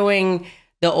kind of showing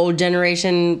the old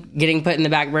generation getting put in the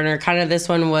back burner. Kind of this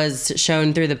one was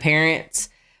shown through the parents.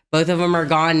 Both of them are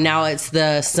gone. Now it's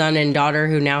the son and daughter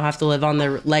who now have to live on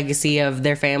the legacy of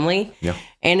their family. Yeah.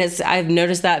 And I've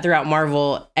noticed that throughout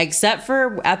Marvel, except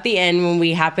for at the end when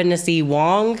we happen to see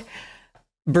Wong,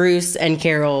 Bruce, and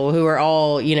Carol, who are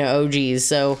all, you know, OGs.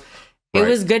 So it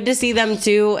was good to see them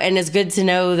too, and it's good to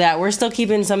know that we're still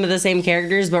keeping some of the same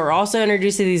characters, but we're also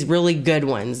introducing these really good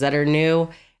ones that are new,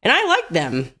 and I like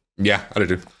them. Yeah, I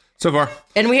do too. So far.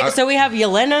 And we have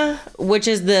Yelena, which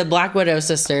is the Black Widow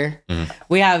sister.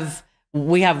 We've had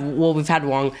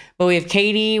Wong, but we have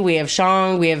Katie, we have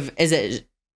Shang,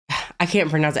 I can't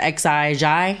pronounce it. Xi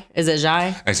Jai. Is it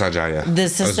Jai? Xi Jai, yeah. The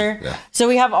sister. So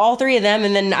we have all three of them,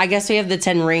 and then I guess we have the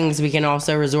 10 rings we can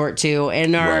also resort to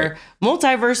in our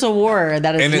multiversal war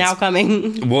that is now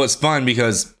coming. Well, it's fun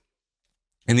because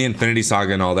in the Infinity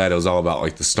Saga and all that, it was all about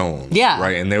like the stones. Yeah.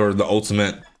 Right. And they were the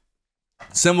ultimate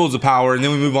symbols of power. And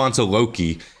then we move on to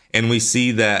Loki, and we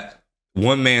see that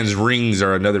one man's rings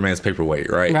are another man's paperweight,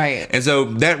 right? Right. And so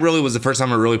that really was the first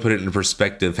time I really put it into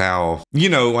perspective how, you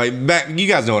know, like back, you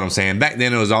guys know what I'm saying. Back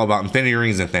then it was all about Infinity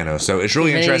Rings and Thanos. So it's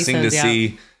really interesting to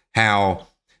see how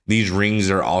these rings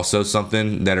are also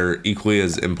something that are equally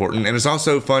as important. And it's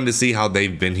also fun to see how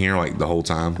they've been here like the whole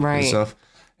time and stuff.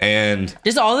 And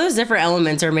just all those different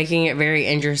elements are making it very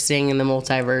interesting in the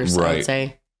multiverse, I would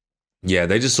say. Yeah,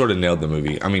 they just sort of nailed the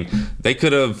movie. I mean, they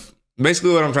could have,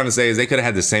 basically what I'm trying to say is they could have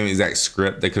had the same exact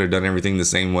script. They could have done everything the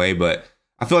same way, but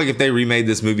I feel like if they remade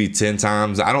this movie 10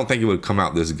 times, I don't think it would come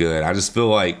out this good. I just feel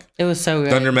like it was so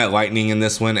good. Thunder met lightning in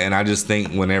this one, and I just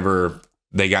think whenever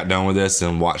they got done with this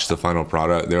and watched the final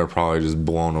product, they were probably just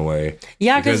blown away.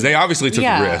 Yeah, because they obviously took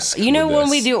a risk. You know, when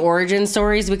we do origin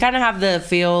stories, we kind of have the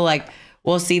feel like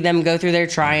we'll see them go through their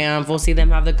triumph, we'll see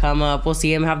them have the come up, we'll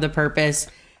see them have the purpose.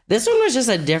 This one was just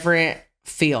a different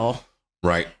feel.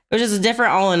 Right. It was just a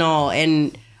different all in all,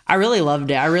 and I really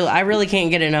loved it. I really can't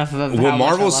get enough of. Well,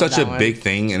 Marvel's such a big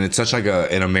thing, and it's such like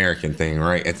an American thing,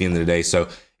 right? At the end of the day, so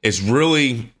it's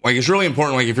really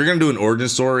important. Like if you're gonna do an origin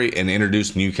story and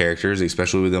introduce new characters,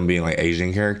 especially with them being like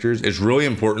Asian characters, it's really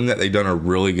important that they've done a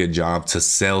really good job to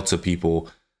sell to people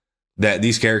that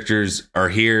these characters are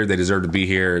here, they deserve to be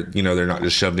here. You know, they're not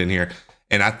just shoved in here.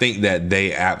 And I think that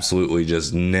they absolutely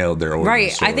just nailed their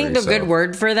origin story. I think the good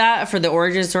word for that, for the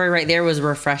origin story right there, was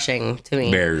refreshing to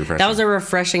me. Very refreshing. That was a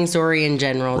refreshing story in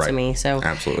general to me. So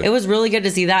absolutely, it was really good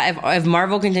to see that. If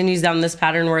Marvel continues down this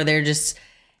pattern where they're just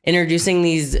introducing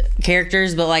these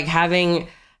characters, but like having,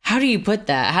 how do you put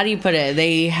that? How do you put it?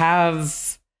 They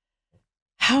have,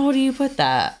 how do you put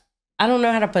that? I don't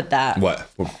know how to put that. What?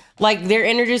 Like they're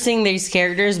introducing these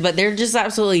characters, but they're just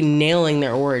absolutely nailing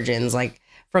their origins. Like,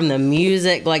 from the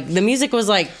music, like the music was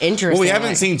like interesting. Well, we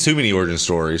haven't seen too many origin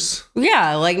stories.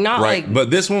 Yeah, like not like. But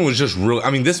this one was just real.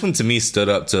 I mean, this one to me stood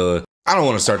up to. I don't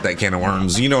want to start that can of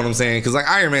worms. You know what I'm saying? Because like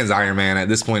Iron Man's Iron Man at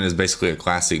this point is basically a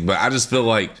classic. But I just feel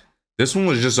like this one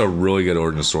was just a really good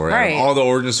origin story. Right. Out of all the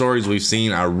origin stories we've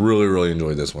seen, I really, really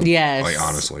enjoyed this one. Yes. Like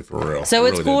honestly, for real. So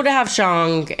it's really cool to have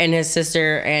Shang and his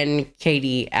sister and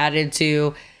Katie added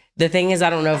to. The thing is, I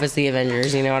don't know if it's the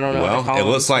Avengers. You know, I don't know. Well, it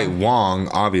looks like Wong,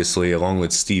 obviously, along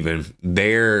with Steven,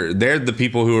 they're the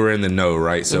people who are in the know,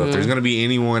 right? So if there's going to be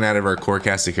anyone out of our core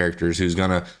cast of characters who's going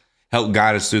to help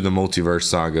guide us through the multiverse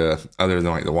saga, other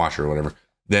than like the Watcher or whatever,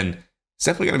 then it's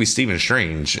definitely going to be Stephen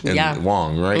Strange and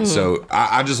Wong, right? So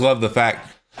I just love the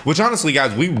fact, which honestly,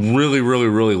 guys, we really, really,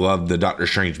 really love the Doctor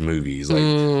Strange movies.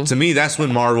 Like to me, that's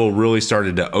when Marvel really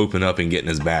started to open up and get in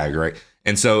his bag, right?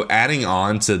 And so adding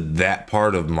on to that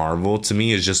part of Marvel to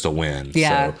me is just a win.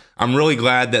 Yeah. So I'm really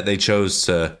glad that they chose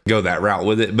to go that route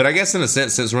with it. But I guess in a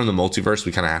sense, since we're in the multiverse,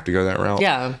 we kind of have to go that route.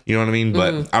 Yeah. You know what I mean?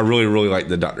 But I really, really like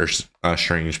the Doctor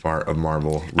Strange part of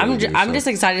Marvel. Really I'm just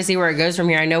excited to see where it goes from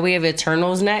here. I know we have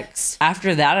Eternals next.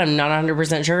 After that, I'm not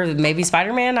 100% sure. Maybe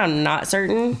Spider-Man. I'm not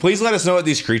certain. Please let us know what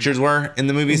these creatures were in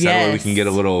the movies. That way we can get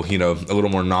a little, you know, a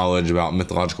little more knowledge about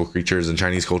mythological creatures and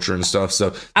Chinese culture and stuff.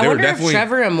 So I wonder if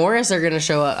Trevor and Morris are going to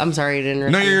show up. I'm sorry, I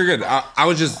didn't. No, you're good. I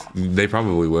was just, they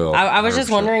probably will. I was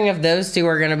just wondering if those two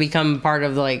are going to become part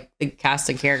of like the cast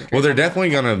of characters. Well, they're definitely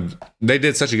going to, they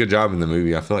did such a good job in the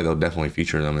movie. I feel like they'll definitely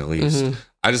feature them at least.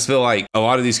 I just feel like a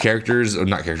lot of these characters, or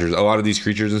not characters, a lot of these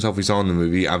creatures and stuff we saw in the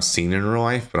movie, I've seen in real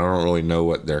life, but I don't really know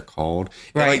what they're called.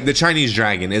 Right. Like the Chinese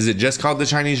dragon, is it just called the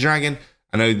Chinese dragon?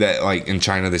 I know that like in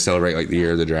China they celebrate like the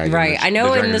year of the dragon. Right. I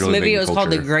know in this movie it was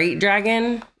called the Great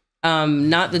Dragon.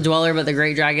 Not the Dweller, but the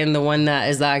Great Dragon, the one that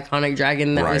is the iconic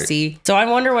dragon that we see. So I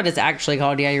wonder what it's actually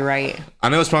called. Yeah, you're right. I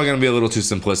know it's probably going to be a little too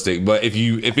simplistic, but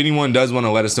if anyone does want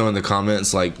to let us know in the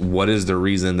comments, like what is the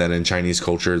reason that in Chinese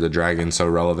culture the dragon's so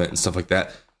relevant and stuff like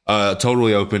that,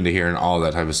 totally open to hearing all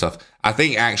that type of stuff. I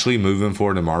think actually moving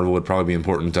forward in Marvel would probably be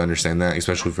important to understand that,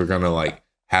 especially if we're going to like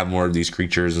have more of these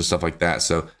creatures and stuff like that.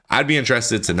 So I'd be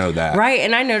interested to know that. Right.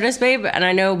 And I noticed, babe, and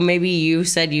I know maybe you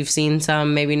said you've seen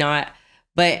some, maybe not.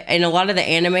 But in a lot of the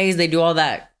animes, they do all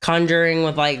that conjuring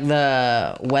with like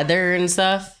the weather and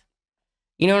stuff.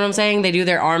 You know what I'm saying? They do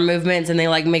their arm movements and they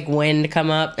like make wind come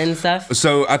up and stuff.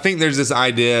 So I think there's this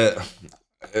idea,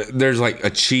 there's like a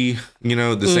chi, you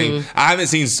know, the same. I haven't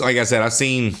seen, like I said, I've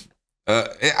seen,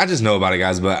 I just know about it,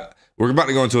 guys, but we're about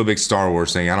to go into a big Star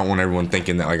Wars thing. I don't want everyone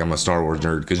thinking that like I'm a Star Wars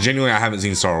nerd, because genuinely I haven't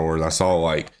seen Star Wars. I saw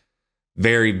like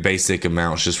very basic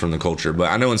amounts just from the culture.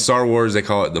 But I know in Star Wars, they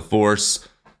call it the Force.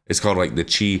 It's called like the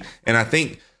chi. And I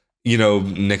think, you know,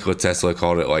 Nikola Tesla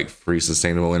called it like free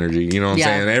sustainable energy. You know what I'm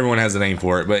saying? Everyone has a name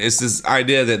for it. But it's this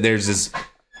idea that there's this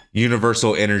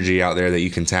universal energy out there that you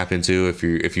can tap into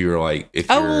if you're like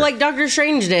like Doctor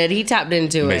Strange did. He tapped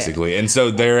into basically. And so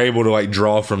they're able to like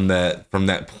draw from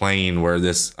that plane where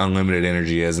this unlimited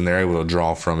energy is, and they're able to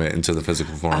draw from it into the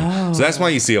physical form. So that's why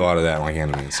you see a lot of that in like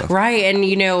anime and stuff. Right. And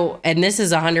you know, and this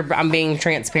is 100%, I'm being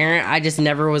transparent. I just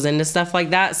never was into stuff like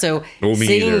that. So me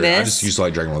seeing either. this, I just used to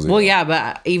like Dragon Ball Z. Well, yeah,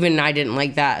 but even I didn't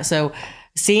like that. So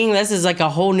seeing this is like a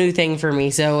whole new thing for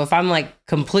me. So if I'm like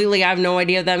completely, I have no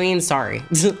idea what that means. Sorry.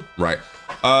 Right.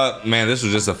 Man, this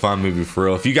was just a fun movie for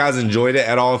real. If you guys enjoyed it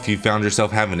at all, if you found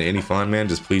yourself having any fun, man,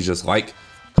 just please just like,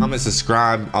 comment,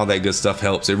 subscribe. All that good stuff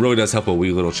helps. It really does help a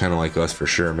wee little channel like us for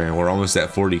sure, man. We're almost at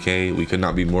 40K. We could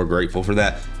not be more grateful for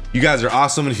that. You guys are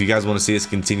awesome. And if you guys want to see us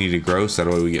continue to grow, so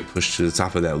that way we get pushed to the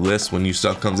top of that list when new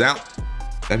stuff comes out,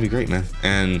 that'd be great, man.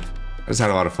 And I just had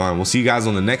a lot of fun. We'll see you guys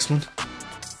on the next one.